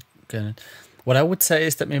 Good. What I would say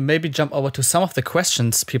is that we maybe jump over to some of the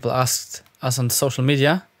questions people asked us on social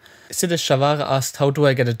media. Siddharth Shavara asked, how do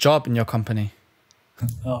I get a job in your company?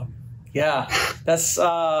 Oh, yeah. That's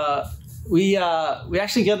we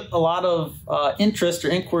actually get a lot of interest or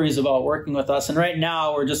inquiries about working with us. And right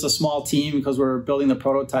now we're just a small team because we're building the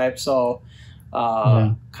prototype. So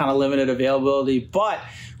kind of limited availability. But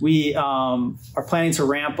we are planning to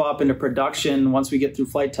ramp up into production once we get through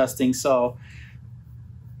flight testing. So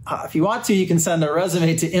if you want to, you can send a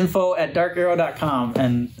resume to info@darkaero.com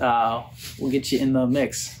and we'll get you in the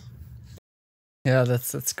mix. Yeah,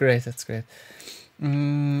 that's great. That's great.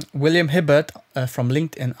 William Hibbert from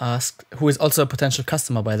LinkedIn asked, who is also a potential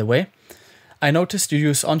customer, by the way, I noticed you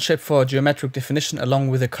use Onshape for geometric definition along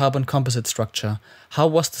with a carbon composite structure. How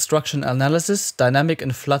was the structure analysis, dynamic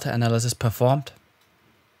and flutter analysis performed?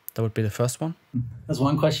 That would be the first one. That's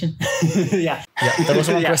one question. Yeah, that was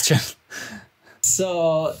one question.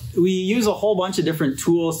 So we use a whole bunch of different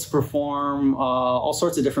tools to perform all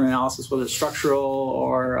sorts of different analysis, whether it's structural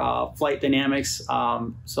or flight dynamics.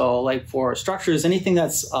 So like for structures, anything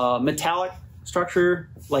that's metallic structure,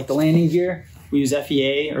 like the landing gear, we use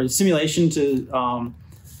FEA or simulation to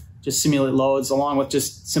just simulate loads, along with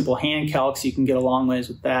just simple hand calcs. You can get a long ways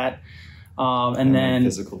with that. And then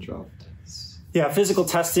physical drop tests. Yeah, physical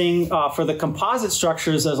testing. For the composite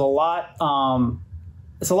structures, there's a lot...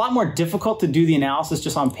 it's a lot more difficult to do the analysis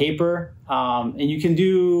just on paper. And you can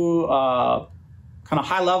do kind of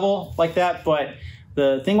high level like that. But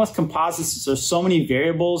the thing with composites is there's so many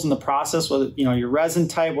variables in the process, whether your resin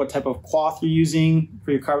type, what type of cloth you're using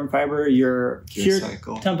for your carbon fiber, your cure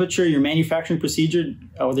temperature, your manufacturing procedure,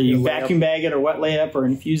 whether you vacuum bag it or wet layup or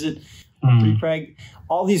infuse it, pre-preg.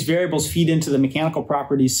 All these variables feed into the mechanical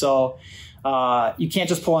properties. So you can't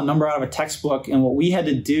just pull a number out of a textbook. And what we had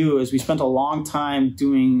to do is we spent a long time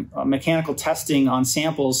doing mechanical testing on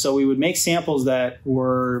samples. So we would make samples that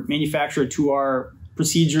were manufactured to our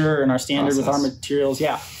procedure and our standard with our materials.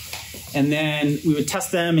 Yeah. And then we would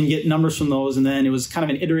test them and get numbers from those. And then it was kind of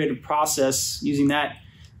an iterative process using that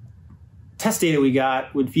test data we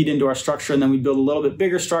got would feed into our structure. And then we'd build a little bit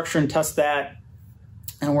bigger structure and test that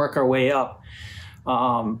and work our way up.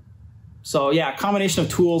 So yeah, a combination of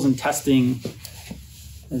tools and testing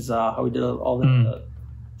is how we did all the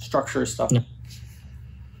structure stuff. Yeah.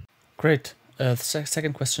 Great. The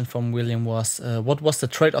second question from William was, what was the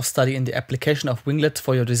trade-off study in the application of winglets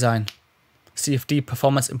for your design? CFD,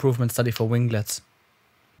 performance improvement study for winglets.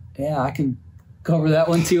 Yeah, I can cover that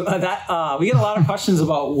one too. We get a lot of questions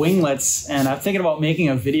about winglets, and I'm thinking about making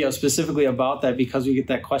a video specifically about that because we get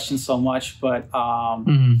that question so much. But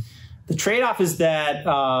the trade-off is that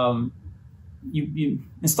you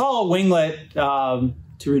install a winglet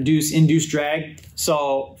to reduce induced drag.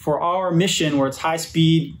 So for our mission, where it's high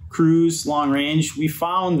speed, cruise, long range, we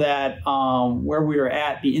found that where we were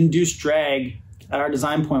at, the induced drag at our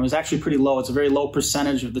design point was actually pretty low. It's a very low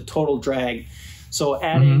percentage of the total drag. So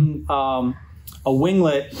adding a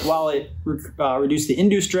winglet, while it reduced the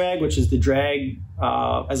induced drag, which is the drag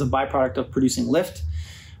as a byproduct of producing lift,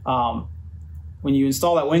 when you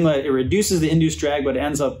install that winglet, it reduces the induced drag, but it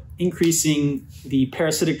ends up increasing the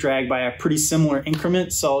parasitic drag by a pretty similar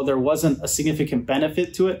increment. So there wasn't a significant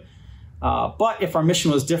benefit to it. But if our mission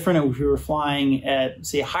was different and we were flying at,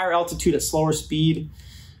 say, higher altitude at slower speed,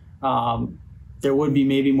 there would be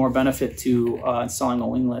maybe more benefit to installing a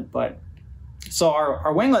winglet. But so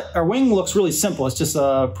our wing looks really simple. It's just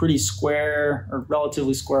a pretty square or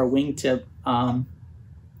relatively square wingtip,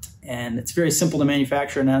 and it's very simple to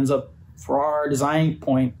manufacture, and ends up, for our design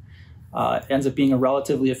point, it ends up being a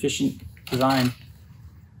relatively efficient design.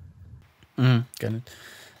 Got it.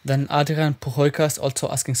 Then Adrian Puchojka is also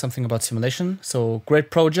asking something about simulation. So,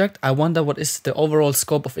 great project. I wonder what is the overall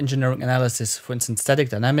scope of engineering analysis, for instance, static,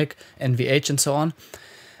 dynamic, NVH, and so on.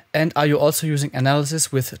 And are you also using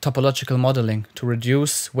analysis with topological modeling to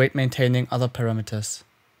reduce weight maintaining other parameters?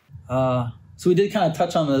 So we did kind of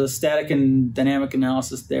touch on the static and dynamic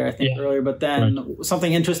analysis there, I think, earlier. But then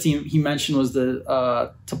something interesting he mentioned was the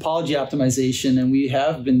topology optimization, and we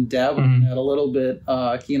have been dabbling in that a little bit.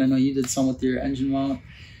 Keegan, I know you did some with your engine mount.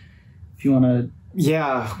 If you want to...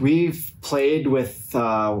 Yeah, we've played with,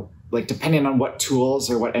 like, depending on what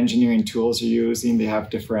tools or what engineering tools you're using, they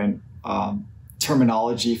have different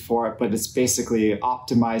terminology for it, but it's basically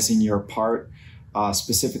optimizing your part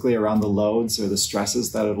specifically around the loads or the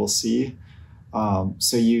stresses that it'll see.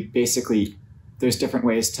 So you basically, there's different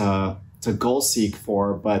ways to goal seek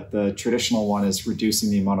for, but the traditional one is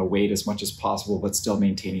reducing the amount of weight as much as possible, but still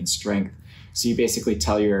maintaining strength. So you basically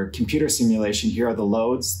tell your computer simulation, here are the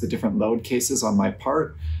loads, the different load cases on my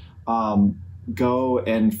part. Go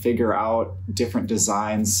and figure out different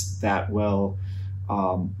designs that will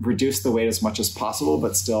reduce the weight as much as possible,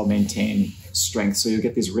 but still maintain strength. So you'll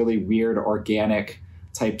get these really weird organic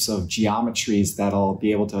types of geometries that'll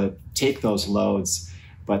be able to take those loads.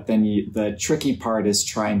 But then the tricky part is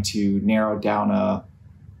trying to narrow down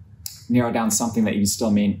something that you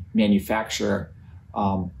still manufacture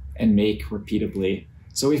and make repeatably.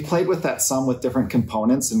 So we've played with that some with different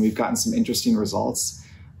components, and we've gotten some interesting results.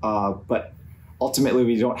 But ultimately,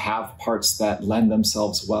 we don't have parts that lend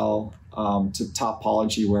themselves well to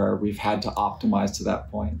topology where we've had to optimize to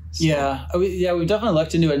that point. So. We've definitely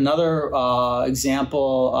looked into another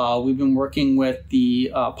example. We've been working with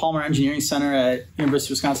the Polymer Engineering Center at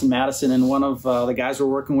University of Wisconsin-Madison, and one of the guys we're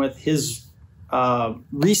working with, his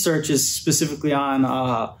research is specifically on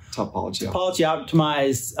topology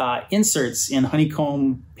optimized inserts in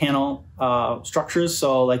honeycomb panel structures.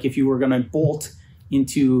 So like if you were going to bolt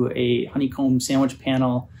into a honeycomb sandwich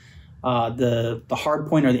panel, the hard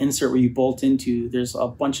point or the insert where you bolt into, there's a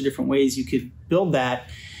bunch of different ways you could build that.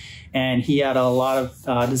 And he had a lot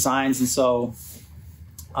of designs. And so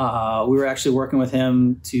we were actually working with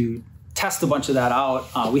him to test a bunch of that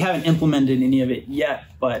out. We haven't implemented any of it yet,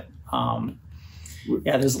 but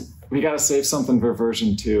we got to save something for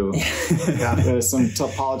version 2. There's some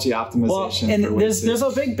topology optimization. Well, and there's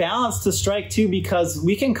a big balance to strike too, because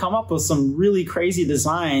we can come up with some really crazy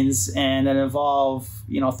designs and that involve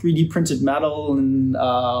 3D printed metal and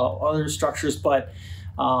other structures, but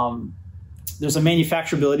there's a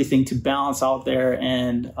manufacturability thing to balance out there,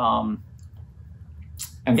 and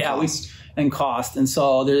cost. And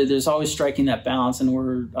so there's always striking that balance, and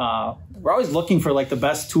we're always looking for like the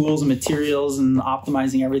best tools and materials and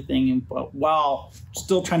optimizing everything, and while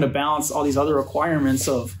still trying to balance all these other requirements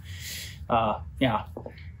of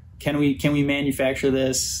can we manufacture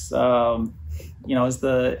this?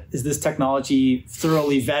 Is this technology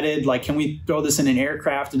thoroughly vetted? Like, can we throw this in an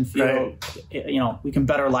aircraft and feel we can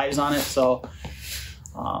bet our lives on it? So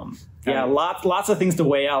lots of things to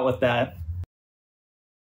weigh out with that.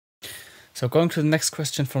 So going to the next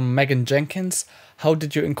question from Megan Jenkins, how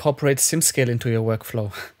did you incorporate SimScale into your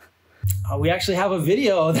workflow? We actually have a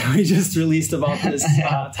video that we just released about this,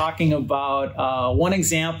 talking about one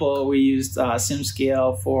example. We used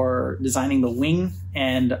SimScale for designing the wing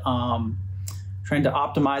and trying to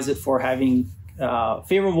optimize it for having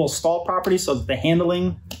favorable stall properties, so that the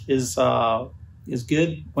handling is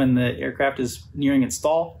good when the aircraft is nearing its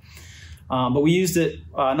stall. But we used it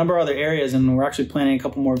a number of other areas, and we're actually planning a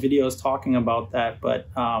couple more videos talking about that. But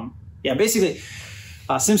basically,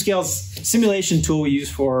 SimScale's simulation tool we use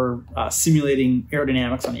for simulating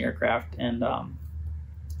aerodynamics on the aircraft, and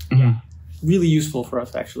really useful for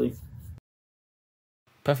us, actually.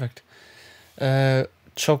 Perfect.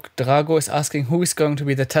 Choke Drago is asking who is going to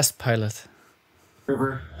be the test pilot.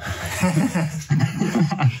 River.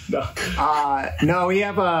 No, we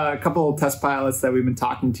have a couple of test pilots that we've been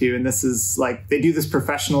talking to, and this is like, they do this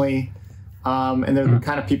professionally, and they're the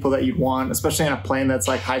kind of people that you'd want, especially on a plane that's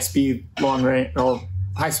like high speed, long range. Well,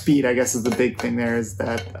 high speed, I guess, is the big thing there. Is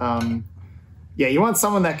that yeah, you want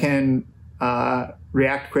someone that can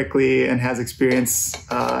react quickly and has experience,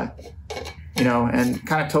 you know, and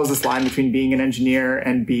kind of toes this line between being an engineer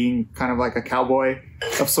and being kind of like a cowboy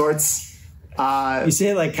of sorts. You say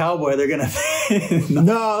it like cowboy, they're gonna.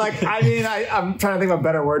 No, like, I mean, I'm trying to think of a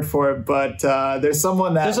better word for it, but there's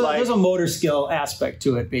someone that there's a motor skill aspect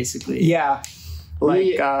to it, basically. Yeah,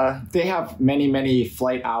 like they have many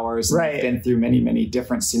flight hours, right? And been through many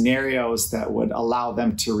different scenarios that would allow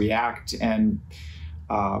them to react and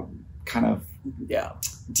kind of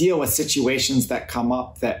deal with situations that come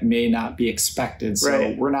up that may not be expected.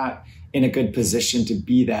 So we're not in a good position to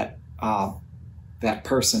be that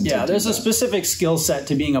person. Yeah, there's a specific skill set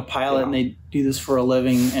to being a pilot, and they do this for a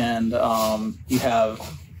living. And you have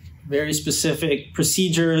very specific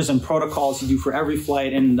procedures and protocols you do for every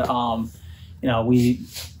flight. And you know,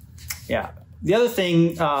 the other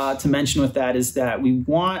thing to mention with that is that we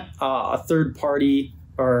want a third party,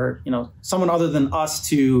 or, you know, someone other than us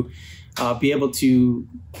to be able to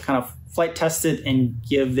kind of flight test it and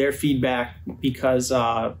give their feedback, because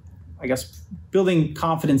I guess building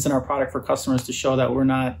confidence in our product for customers to show that we're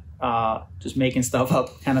not just making stuff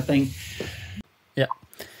up kind of thing. Yeah.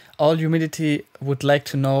 All Humidity would like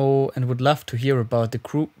to know and would love to hear about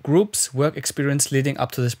the group's work experience leading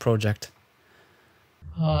up to this project.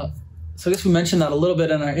 So I guess we mentioned that a little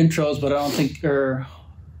bit in our intros, but I don't think, or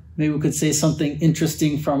maybe we could say something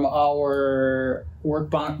interesting from our work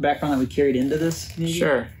background that we carried into this. Maybe?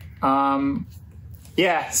 Sure.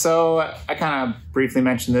 Yeah, so I kind of briefly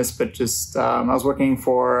mentioned this, but just I was working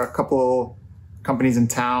for a couple companies in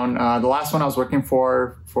town. The last one I was working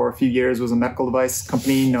for a few years was a medical device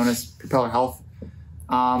company known as Propeller Health.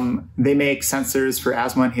 They make sensors for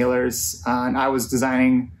asthma inhalers, and I was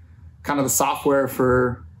designing kind of the software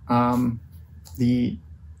for the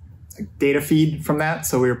data feed from that.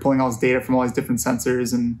 So we were pulling all this data from all these different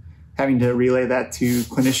sensors and having to relay that to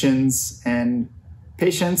clinicians and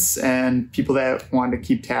patients and people that wanted to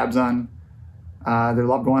keep tabs on their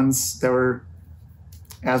loved ones that were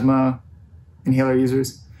asthma inhaler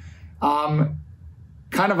users.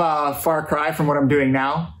 Kind of a far cry from what I'm doing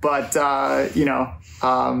now, but you know,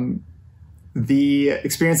 the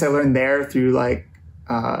experience I learned there through like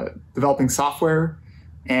developing software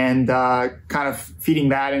and kind of feeding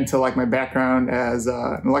that into like my background as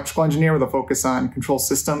an electrical engineer with a focus on control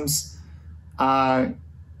systems, kind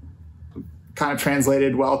of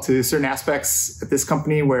translated well to certain aspects at this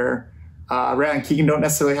company where Ryley and Keegan don't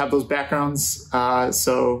necessarily have those backgrounds.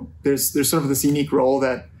 So there's sort of this unique role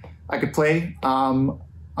that I could play on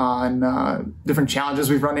different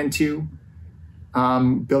challenges we've run into,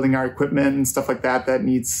 building our equipment and stuff like that that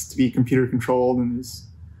needs to be computer controlled. And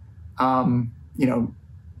you know,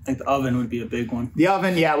 I think the oven would be a big one. The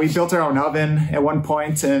oven, yeah, we built our own oven at one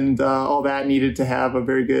point, and all that needed to have a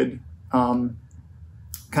very good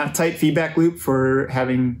kind of tight feedback loop for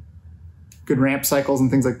having good ramp cycles and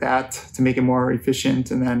things like that to make it more efficient.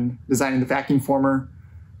 And then designing the vacuum former.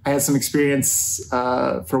 I had some experience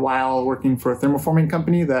for a while working for a thermoforming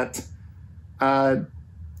company that,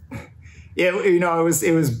 you know,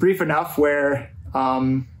 it was brief enough where,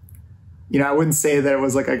 you know, I wouldn't say that it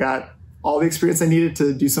was like I got all the experience I needed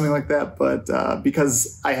to do something like that, but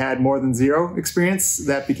because I had more than zero experience,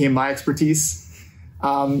 that became my expertise.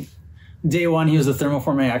 Day one, he was a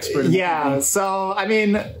thermoforming expert. Yeah. So, I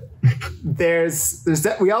mean,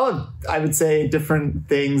 we all have, I would say, different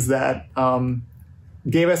things that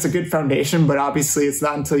gave us a good foundation, but obviously it's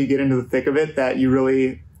not until you get into the thick of it that you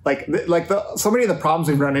really so many of the problems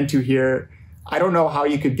we've run into here. I don't know how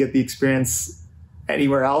you could get the experience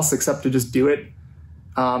anywhere else except to just do it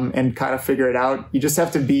and kind of figure it out. You just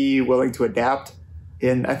have to be willing to adapt.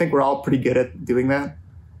 And I think we're all pretty good at doing that.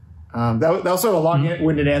 That was sort of a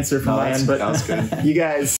long-winded answer from my end, but that was good. you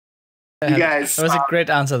guys. That was a great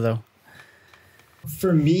answer, though.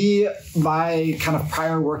 For me, my kind of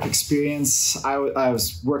prior work experience, I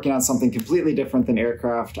was working on something completely different than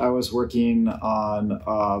aircraft. I was working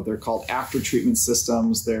on, they're called after-treatment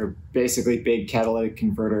systems. They're basically big catalytic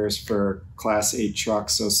converters for Class 8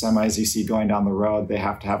 trucks. So semis you see going down the road, they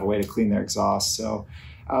have to have a way to clean their exhaust. So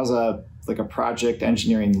I was a project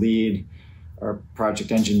engineering lead or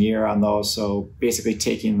project engineer on those. So basically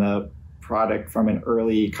taking the product from an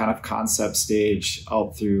early kind of concept stage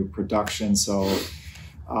out through production. So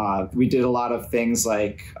we did a lot of things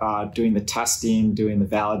like doing the testing, doing the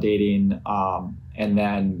validating, and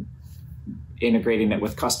then integrating it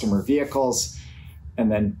with customer vehicles,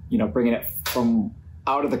 and then, you know, bringing it from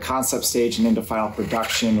out of the concept stage and into final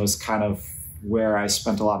production was kind of where I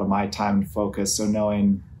spent a lot of my time and focus. So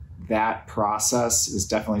knowing that process is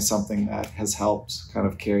definitely something that has helped kind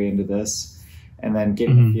of carry into this. And then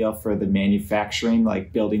getting a feel for the manufacturing,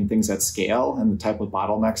 like building things at scale and the type of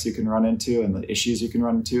bottlenecks you can run into and the issues you can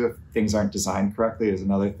run into if things aren't designed correctly is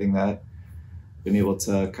another thing that I've been able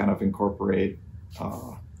to kind of incorporate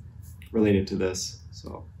related to this.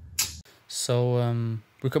 So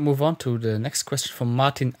we can move on to the next question from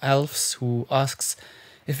Martin Alves, who asks,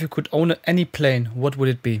 if you could own any plane, what would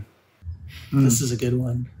it be? This is a good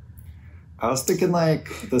one. I was thinking like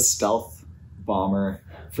the stealth bomber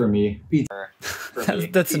for me.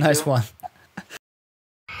 That's a nice one.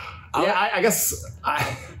 Yeah, I guess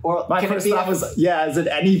my first be thought was, is it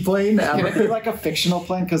any plane? Can it be like a fictional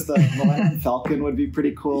plane? Because the Millennium Falcon would be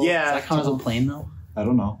pretty cool. Yeah. Does that count as a plane, though? I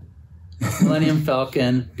don't know. Millennium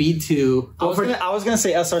Falcon, B-2. I was gonna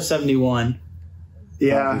say SR-71.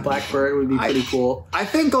 Yeah. Blackbird would be pretty cool. I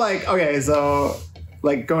think like, okay, so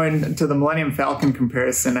like going to the Millennium Falcon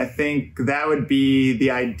comparison, I think that would be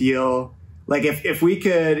the ideal. Like if we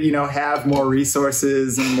could, you know, have more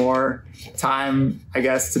resources and more time, I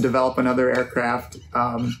guess, to develop another aircraft.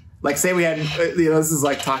 Like say we had, you know, this is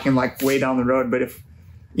like talking like way down the road, but if,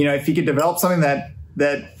 you know, if you could develop something that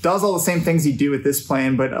does all the same things you do with this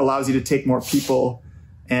plane, but allows you to take more people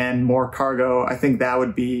and more cargo, I think that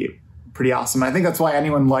would be pretty awesome. I think that's why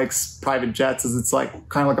anyone likes private jets, is it's like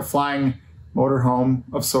kind of like a flying motorhome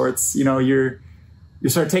of sorts. You know, you're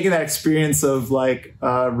sort of taking that experience of like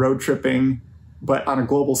road tripping, but on a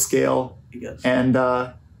global scale. And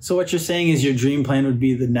so what you're saying is your dream plane would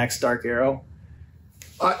be the next DarkAero?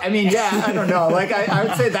 I mean, yeah, I don't know. Like I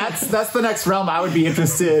would say that's the next realm I would be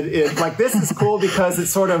interested in. Like this is cool because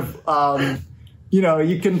it's sort of, you know,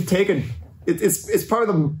 you can take it's part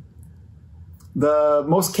of the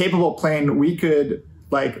most capable plane we could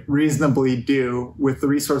like reasonably do with the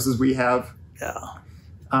resources we have.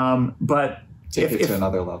 Yeah. But take it to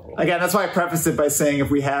another level. Again, that's why I prefaced it by saying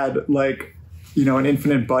if we had like, you know, an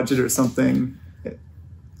infinite budget or something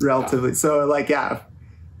relatively. Yeah. So like, yeah,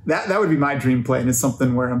 that would be my dream plane, is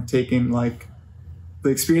something where I'm taking like the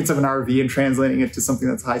experience of an RV and translating it to something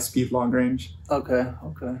that's high speed, long range. Okay.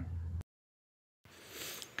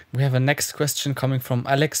 We have a next question coming from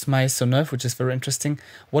Alex Maisonneuve, which is very interesting.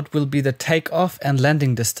 What will be the takeoff and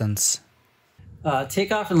landing distance?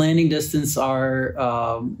 Takeoff and landing distance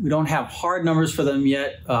are, we don't have hard numbers for them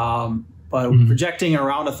yet, but we're projecting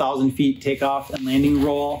around 1,000 feet takeoff and landing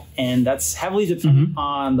roll. And that's heavily dependent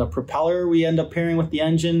on the propeller we end up pairing with the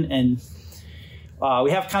engine. And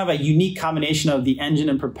we have kind of a unique combination of the engine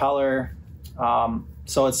and propeller.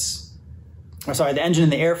 So it's, the engine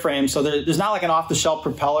and the airframe. So there's not like an off-the-shelf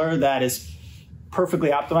propeller that is perfectly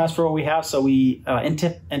optimized for what we have. So we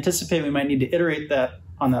anticipate we might need to iterate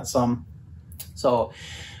on that some. So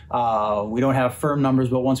we don't have firm numbers,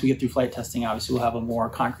 but once we get through flight testing, obviously we'll have a more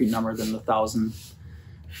concrete number than the 1,000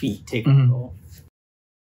 feet takeoff roll.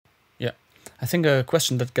 Yeah, I think a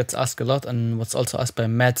question that gets asked a lot, and what's also asked by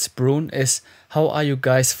Mads Brun, is how are you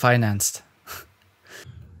guys financed?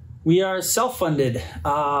 We are self-funded. You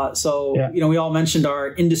know, we all mentioned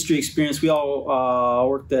our industry experience. We all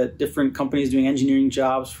worked at different companies doing engineering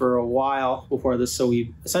jobs for a while before this. So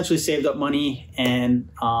we essentially saved up money and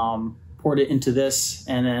poured it into this.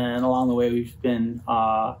 And then along the way, we've been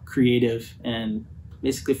creative and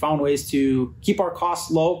basically found ways to keep our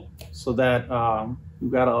costs low so that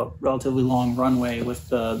we've got a relatively long runway with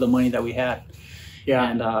the money that we had. Yeah.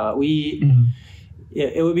 And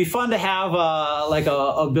it would be fun to have like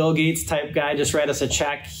a Bill Gates type guy just write us a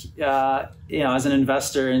check, you know, as an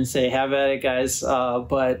investor and say, have at it, guys.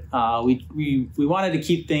 But we wanted to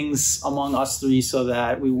keep things among us three so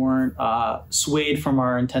that we weren't swayed from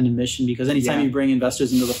our intended mission, because anytime you bring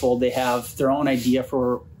investors into the fold, they have their own idea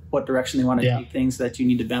for what direction they want to take things that you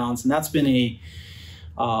need to balance. And that's been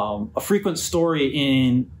a frequent story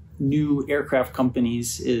in new aircraft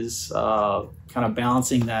companies, is kind of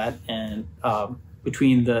balancing that and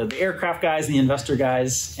between the aircraft guys and the investor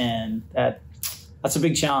guys, and that's a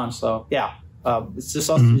big challenge. So yeah, it's just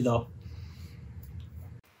us three though.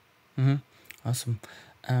 Awesome.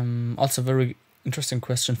 Also very interesting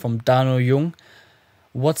question from Dano Jung.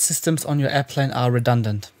 What systems on your airplane are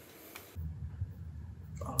redundant?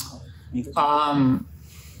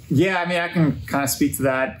 Yeah, I mean, I can kind of speak to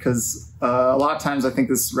that because a lot of times I think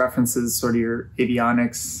this references sort of your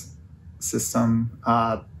avionics system.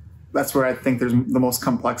 That's where I think there's the most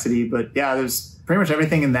complexity. But yeah, there's pretty much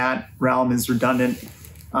everything in that realm is redundant.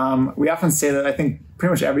 We often say that I think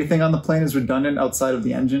pretty much everything on the plane is redundant outside of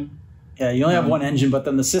the engine. Yeah, you only have one engine, but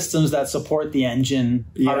then the systems that support the engine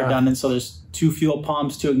are redundant. So there's 2 fuel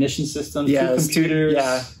pumps, 2 ignition systems, 2 computers.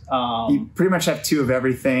 You pretty much have 2 of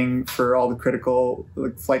everything for all the critical,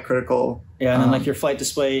 like flight critical. Yeah, and then like your flight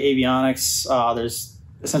display, avionics, there's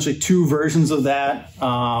essentially 2 versions of that.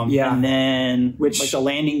 And then like the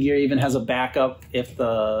landing gear even has a backup if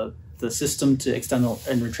the system to extend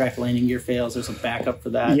and retract the landing gear fails. There's a backup for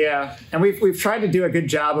that. Yeah, and we've tried to do a good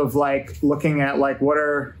job of like looking at like what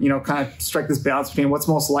are, kind of strike this balance between what's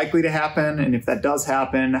most likely to happen, and if that does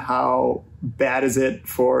happen, how bad is it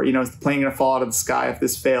for, is the plane going to fall out of the sky if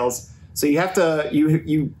this fails? So you have to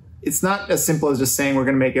it's not as simple as just saying we're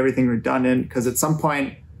going to make everything redundant, because at some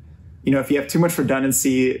point, if you have too much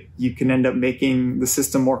redundancy, you can end up making the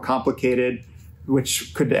system more complicated,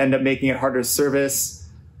 which could end up making it harder to service.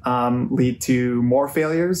 Lead to more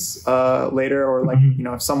failures later, or like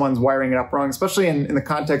if someone's wiring it up wrong, especially in the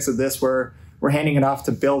context of this where we're handing it off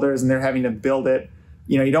to builders and they're having to build it.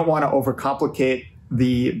 You don't want to overcomplicate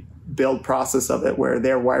the build process of it where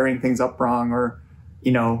they're wiring things up wrong, or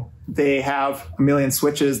they have a million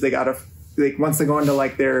switches. They gotta once they go into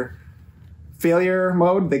like their failure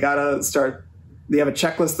mode, they have a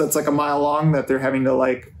checklist that's like a mile long that they're having to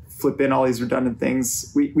like flip in all these redundant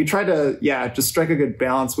things. We try to, just strike a good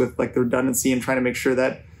balance with like the redundancy and trying to make sure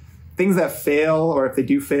that things that fail, or if they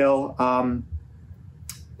do fail,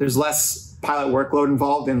 there's less pilot workload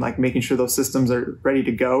involved in like making sure those systems are ready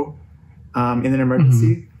to go in an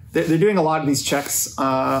emergency. They're doing a lot of these checks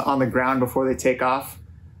on the ground before they take off.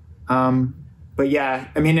 But yeah,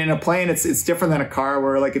 I mean, in a plane, it's different than a car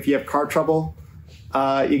where like if you have car trouble,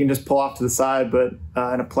 you can just pull off to the side. But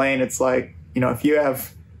in a plane, it's like, if you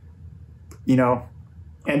have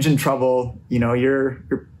engine trouble, your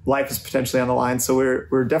life is potentially on the line. So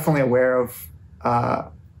we're definitely aware of,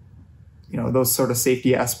 those sort of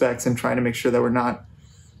safety aspects and trying to make sure that we're not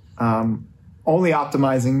only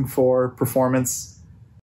optimizing for performance.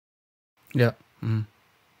 Yeah.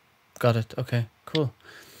 Got it. Okay, cool.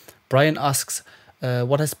 Brian asks,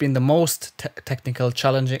 what has been the most technical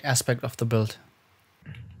challenging aspect of the build?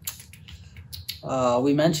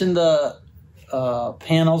 We mentioned the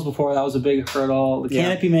panels before. That was a big hurdle. The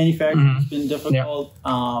canopy manufacturing has been difficult.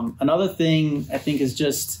 Another thing I think is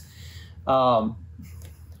just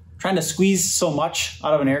trying to squeeze so much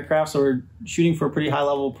out of an aircraft. So we're shooting for a pretty high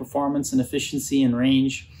level of performance and efficiency and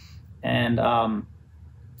range. And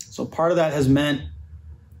so part of that has meant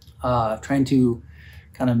trying to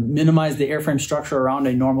kind of minimize the airframe structure around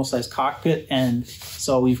a normal sized cockpit. And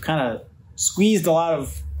so we've kind of squeezed a lot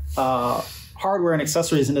of hardware and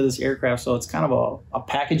accessories into this aircraft, so it's kind of a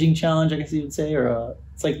packaging challenge, I guess you would say, or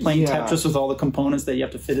it's like playing Tetris with all the components that you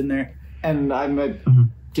have to fit in there. And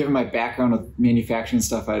given my background with manufacturing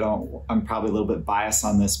stuff, I'm probably a little bit biased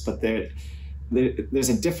on this, but there's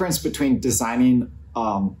a difference between designing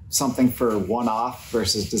something for one-off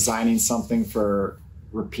versus designing something for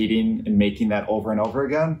repeating and making that over and over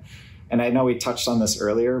again. And I know we touched on this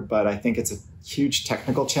earlier, but I think it's a huge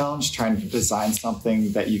technical challenge trying to design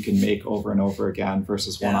something that you can make over and over again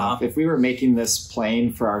versus one-off. If we were making this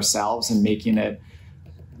plane for ourselves and making it,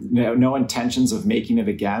 no intentions of making it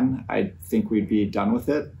again, I think we'd be done with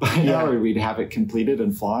it by now, or we'd have it completed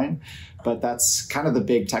and flying. But that's kind of the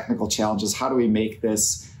big technical challenge, is how do we make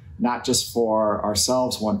this not just for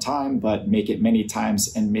ourselves one time, but make it many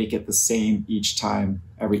times and make it the same each time,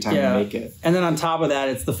 every time we make it. And then on top of that,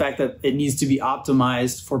 it's the fact that it needs to be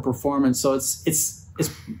optimized for performance. So it's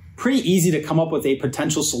pretty easy to come up with a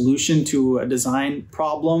potential solution to a design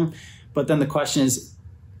problem. But then the question is,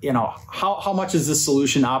 how much is this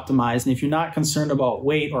solution optimized? And if you're not concerned about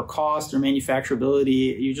weight or cost or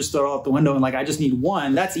manufacturability, you just throw it out the window and like, I just need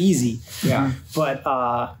one, that's easy. Yeah. But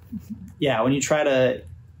when you're trying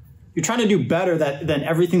to do better than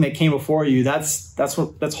everything that came before you, that's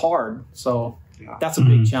hard. So that's a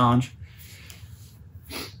big challenge.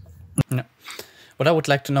 Yeah. What I would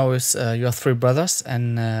like to know is you have 3 brothers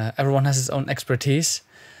and everyone has his own expertise.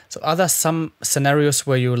 So are there some scenarios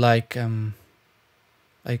where you like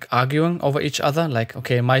arguing over each other? Like,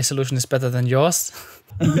 okay, my solution is better than yours?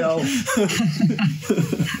 No.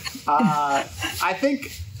 I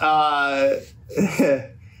think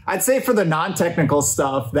I'd say for the non-technical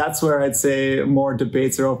stuff, that's where I'd say more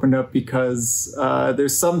debates are opened up, because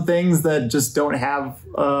there's some things that just don't have,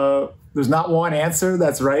 there's not one answer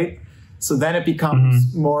that's right. So then it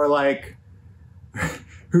becomes more like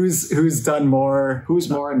who's done more, who's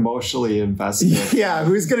more emotionally invested. Yeah,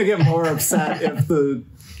 who's going to get more upset if the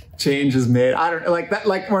change is made. I don't like that.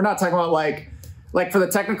 Like, we're not talking about like like for the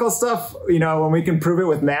technical stuff, you know, when we can prove it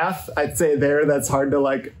with math, I'd say that's hard to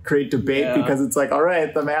like create debate because it's like, all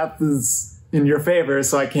right, the math is in your favor,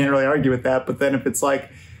 so I can't really argue with that. But then if it's like,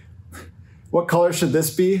 what color should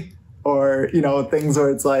this be? Or, you know, things where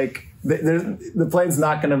it's like, the plane's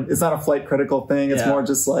not going to, it's not a flight critical thing. It's more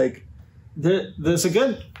just like. There's a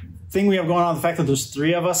good thing we have going on, the fact that there's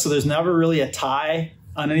 3 of us, so there's never really a tie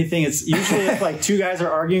on anything. It's usually if like 2 guys are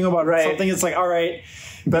arguing about something, it's like, all right,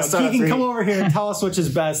 Keegan, come over here and tell us which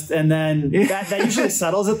is best. And then that usually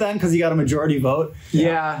settles it then because you got a majority vote.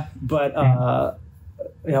 Yeah. But, I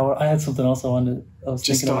had something else I was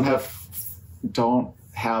just thinking don't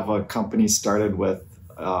have a company started with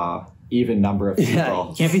even number of people. Yeah,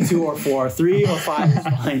 it can't be 2 or 4. 3 or 5 is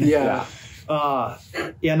fine. Yeah.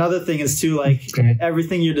 Another thing is too, like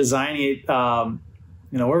everything you're designing,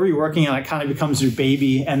 wherever you're working on, it kind of becomes your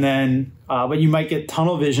baby. And then, but you might get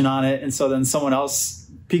tunnel vision on it. And so then someone else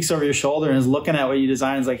peeks over your shoulder and is looking at what you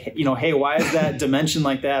designed. Is like, hey, why is that dimension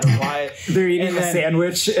like that? Or why they're eating a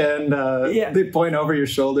sandwich and they point over your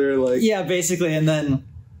shoulder, like basically. And then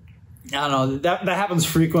I don't know, that happens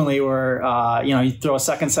frequently where you throw a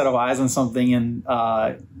second set of eyes on something and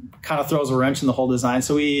kind of throws a wrench in the whole design.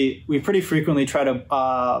 So we pretty frequently try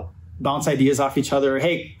to bounce ideas off each other.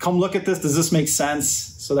 Hey, come look at this. Does this make sense?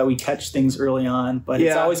 So that we catch things early on. But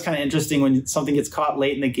it's always kind of interesting when something gets caught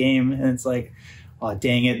late in the game and it's like, oh,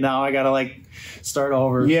 dang it. Now I got to like start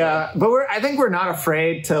over. Yeah. But I think we're not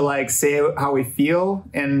afraid to like say how we feel.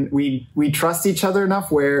 And we trust each other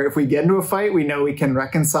enough where if we get into a fight, we know we can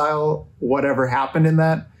reconcile whatever happened in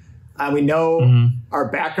that. We know our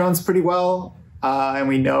backgrounds pretty well. And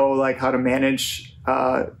we know like how to manage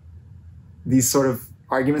these sort of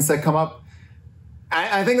arguments that come up.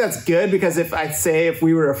 I think that's good because if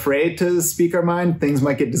we were afraid to speak our mind, things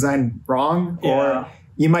might get designed wrong or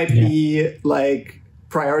you might be like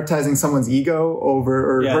prioritizing someone's ego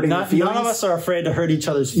over or hurting their feelings. None of us are afraid to hurt each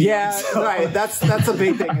other's feelings. Yeah, so. Right. That's a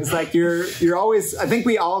big thing. It's like you're always, I think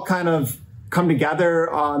we all kind of come together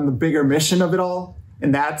on the bigger mission of it all.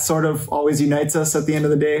 And that sort of always unites us at the end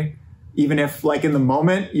of the day. Even if like in the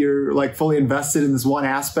moment you're like fully invested in this one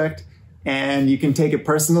aspect and you can take it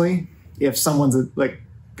personally if someone's like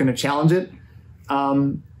going to challenge it.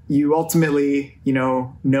 You ultimately,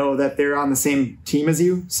 know that they're on the same team as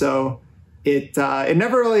you. So it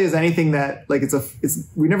never really is anything that like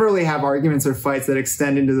we never really have arguments or fights that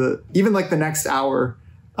extend into even like the next hour.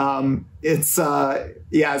 It's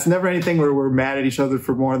never anything where we're mad at each other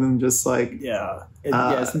for more than just like,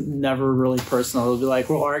 it's never really personal. It'll be like,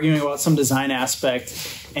 we're arguing about some design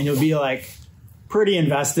aspect and you'll be like pretty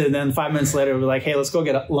invested. And then 5 minutes later, we'll be like, hey, let's go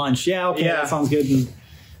get lunch. Yeah. Okay. That sounds good. And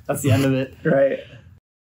that's the end of it. Right.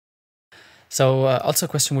 So also a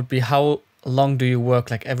question would be, how long do you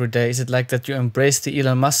work like every day? Is it like that you embrace the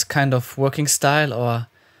Elon Musk kind of working style or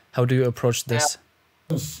how do you approach this?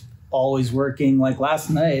 Always working. Like last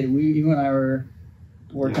night, you and I were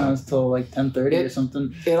working on this till like 10:30 or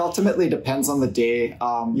something. It ultimately depends on the day.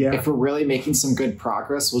 If we're really making some good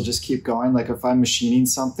progress, we'll just keep going. Like if I'm machining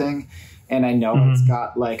something and I know it's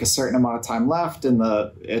got like a certain amount of time left and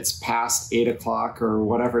it's past 8 o'clock or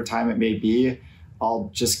whatever time it may be,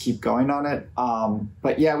 I'll just keep going on it.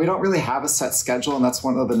 But yeah, we don't really have a set schedule. And that's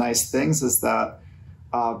one of the nice things is that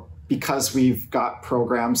because we've got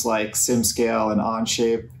programs like SimScale and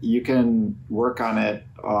Onshape, you can work on it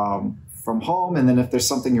from home. And then if there's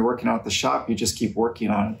something you're working on at the shop, you just keep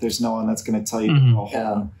working on it. There's no one that's going to tell you to go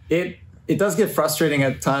home. It does get frustrating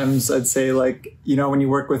at times, I'd say, like, when you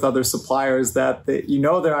work with other suppliers that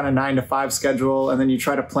they're on a 9 to 5 schedule and then you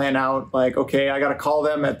try to plan out like, okay, I got to call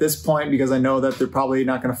them at this point because I know that they're probably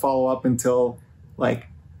not going to follow up until like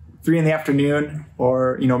 3 in the afternoon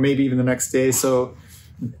or, maybe even the next day. So,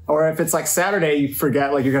 or if it's like Saturday, you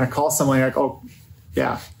forget, like you're going to call someone like, oh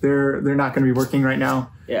yeah, they're not going to be working right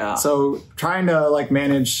now. Yeah. So trying to like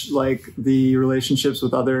manage like the relationships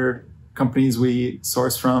with other companies we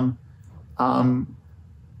source from,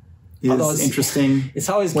 is interesting. It's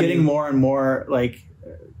always getting more and more like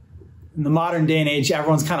in the modern day and age,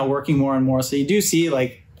 everyone's kind of working more and more. So you do see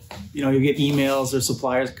like, you get emails or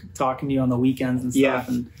suppliers talking to you on the weekends and stuff.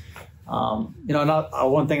 Yeah. And,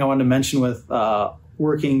 one thing I wanted to mention with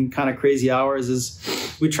working kind of crazy hours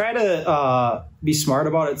is we try to be smart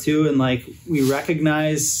about it too. And like we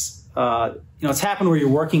recognize, it's happened where you're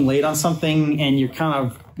working late on something and you're kind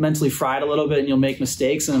of mentally fried a little bit and you'll make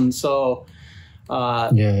mistakes. And so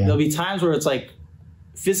there'll be times where it's like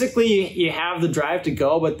physically you have the drive to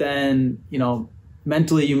go, but then,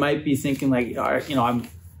 mentally you might be thinking like, I'm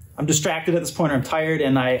distracted at this point or I'm tired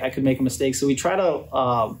and I could make a mistake. So we try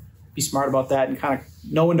to be smart about that and kind of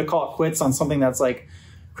know when to call it quits on something that's like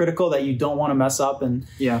critical that you don't want to mess up. And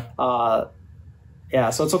so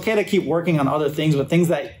it's okay to keep working on other things, but things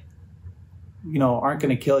that, you know, aren't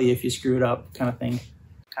going to kill you if you screw it up, kind of thing.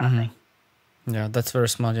 Yeah, that's very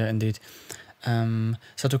smart. Yeah, indeed. So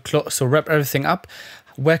wrap everything up.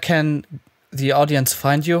 Where can the audience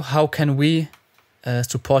find you? How can we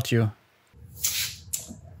support you?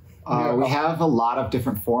 We have a lot of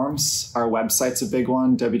different forums. Our website's a big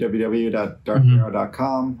one,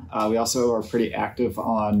 www.darkaero.com. We also are pretty active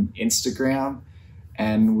on Instagram,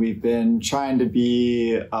 and we've been trying to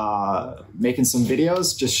be making some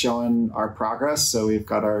videos just showing our progress. So we've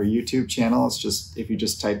got our YouTube channel. It's just, if you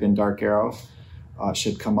just type in DarkAero, it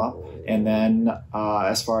should come up. And then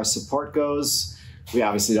as far as support goes, we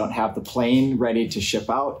obviously don't have the plane ready to ship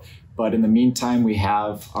out, but in the meantime, we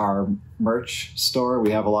have our merch store.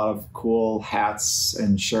 We have a lot of cool hats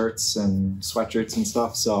and shirts and sweatshirts and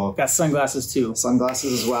stuff. So got sunglasses too.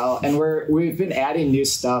 Sunglasses as well. And we've been adding new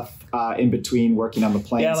stuff in between working on the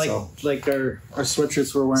plane. Yeah, like our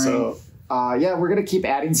sweatshirts we're wearing. So we're gonna keep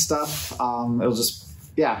adding stuff. It'll just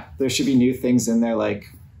there should be new things in there, like,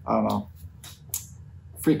 I don't know,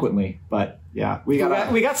 frequently, but yeah, we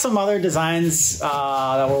got some other designs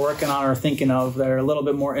that we're working on or thinking of that are a little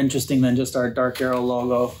bit more interesting than just our DarkAero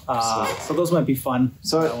logo. So those might be fun.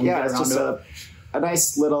 So it's just a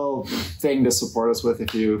nice little thing to support us with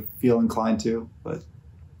if you feel inclined to. But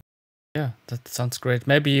yeah, that sounds great.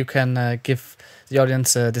 Maybe you can give the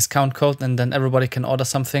audience a discount code, and then everybody can order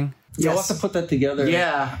something. Yeah, we'll have to put that together.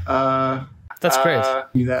 Yeah, that's great.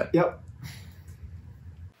 Do that. Yep.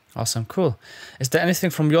 Awesome, cool. Is there anything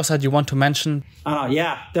from your side you want to mention?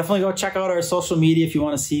 Definitely go check out our social media if you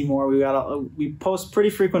want to see more. We post pretty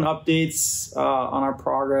frequent updates on our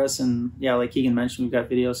progress, and like Keegan mentioned, we've got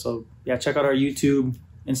videos. So check out our YouTube,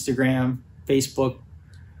 Instagram, Facebook,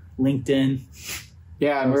 LinkedIn.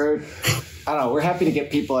 Yeah, and we're happy to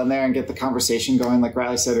get people in there and get the conversation going. Like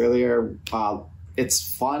Ryley said earlier,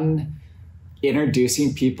 it's fun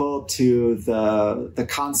introducing people to the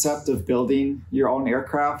concept of building your own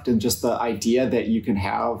aircraft, and just the idea that you can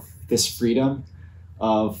have this freedom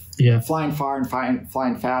of flying far and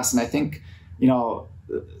flying fast. And I think, you know,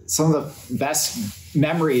 some of the best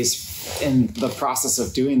memories in the process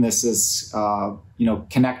of doing this is,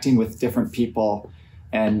 connecting with different people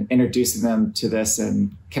and introducing them to this,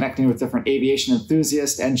 and connecting with different aviation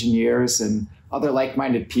enthusiasts, engineers, and other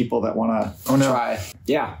like-minded people that want to try.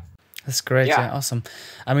 Yeah. That's great. Yeah, awesome.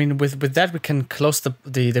 I mean, with that, we can close the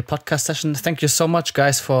podcast session. Thank you so much,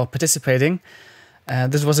 guys, for participating.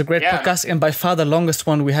 This was a great podcast, and by far the longest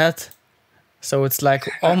one we had. So it's like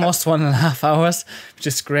almost 1.5 hours, which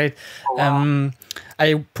is great. Oh, wow.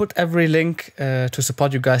 I put every link to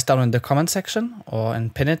support you guys down in the comment section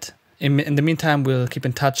and pin it. In the meantime, we'll keep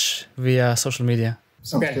in touch via social media.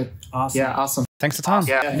 Sounds good. Awesome. Yeah, awesome. Thanks a ton.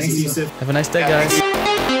 Yeah, thanks, Yusuf. Have a nice day,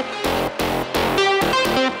 guys.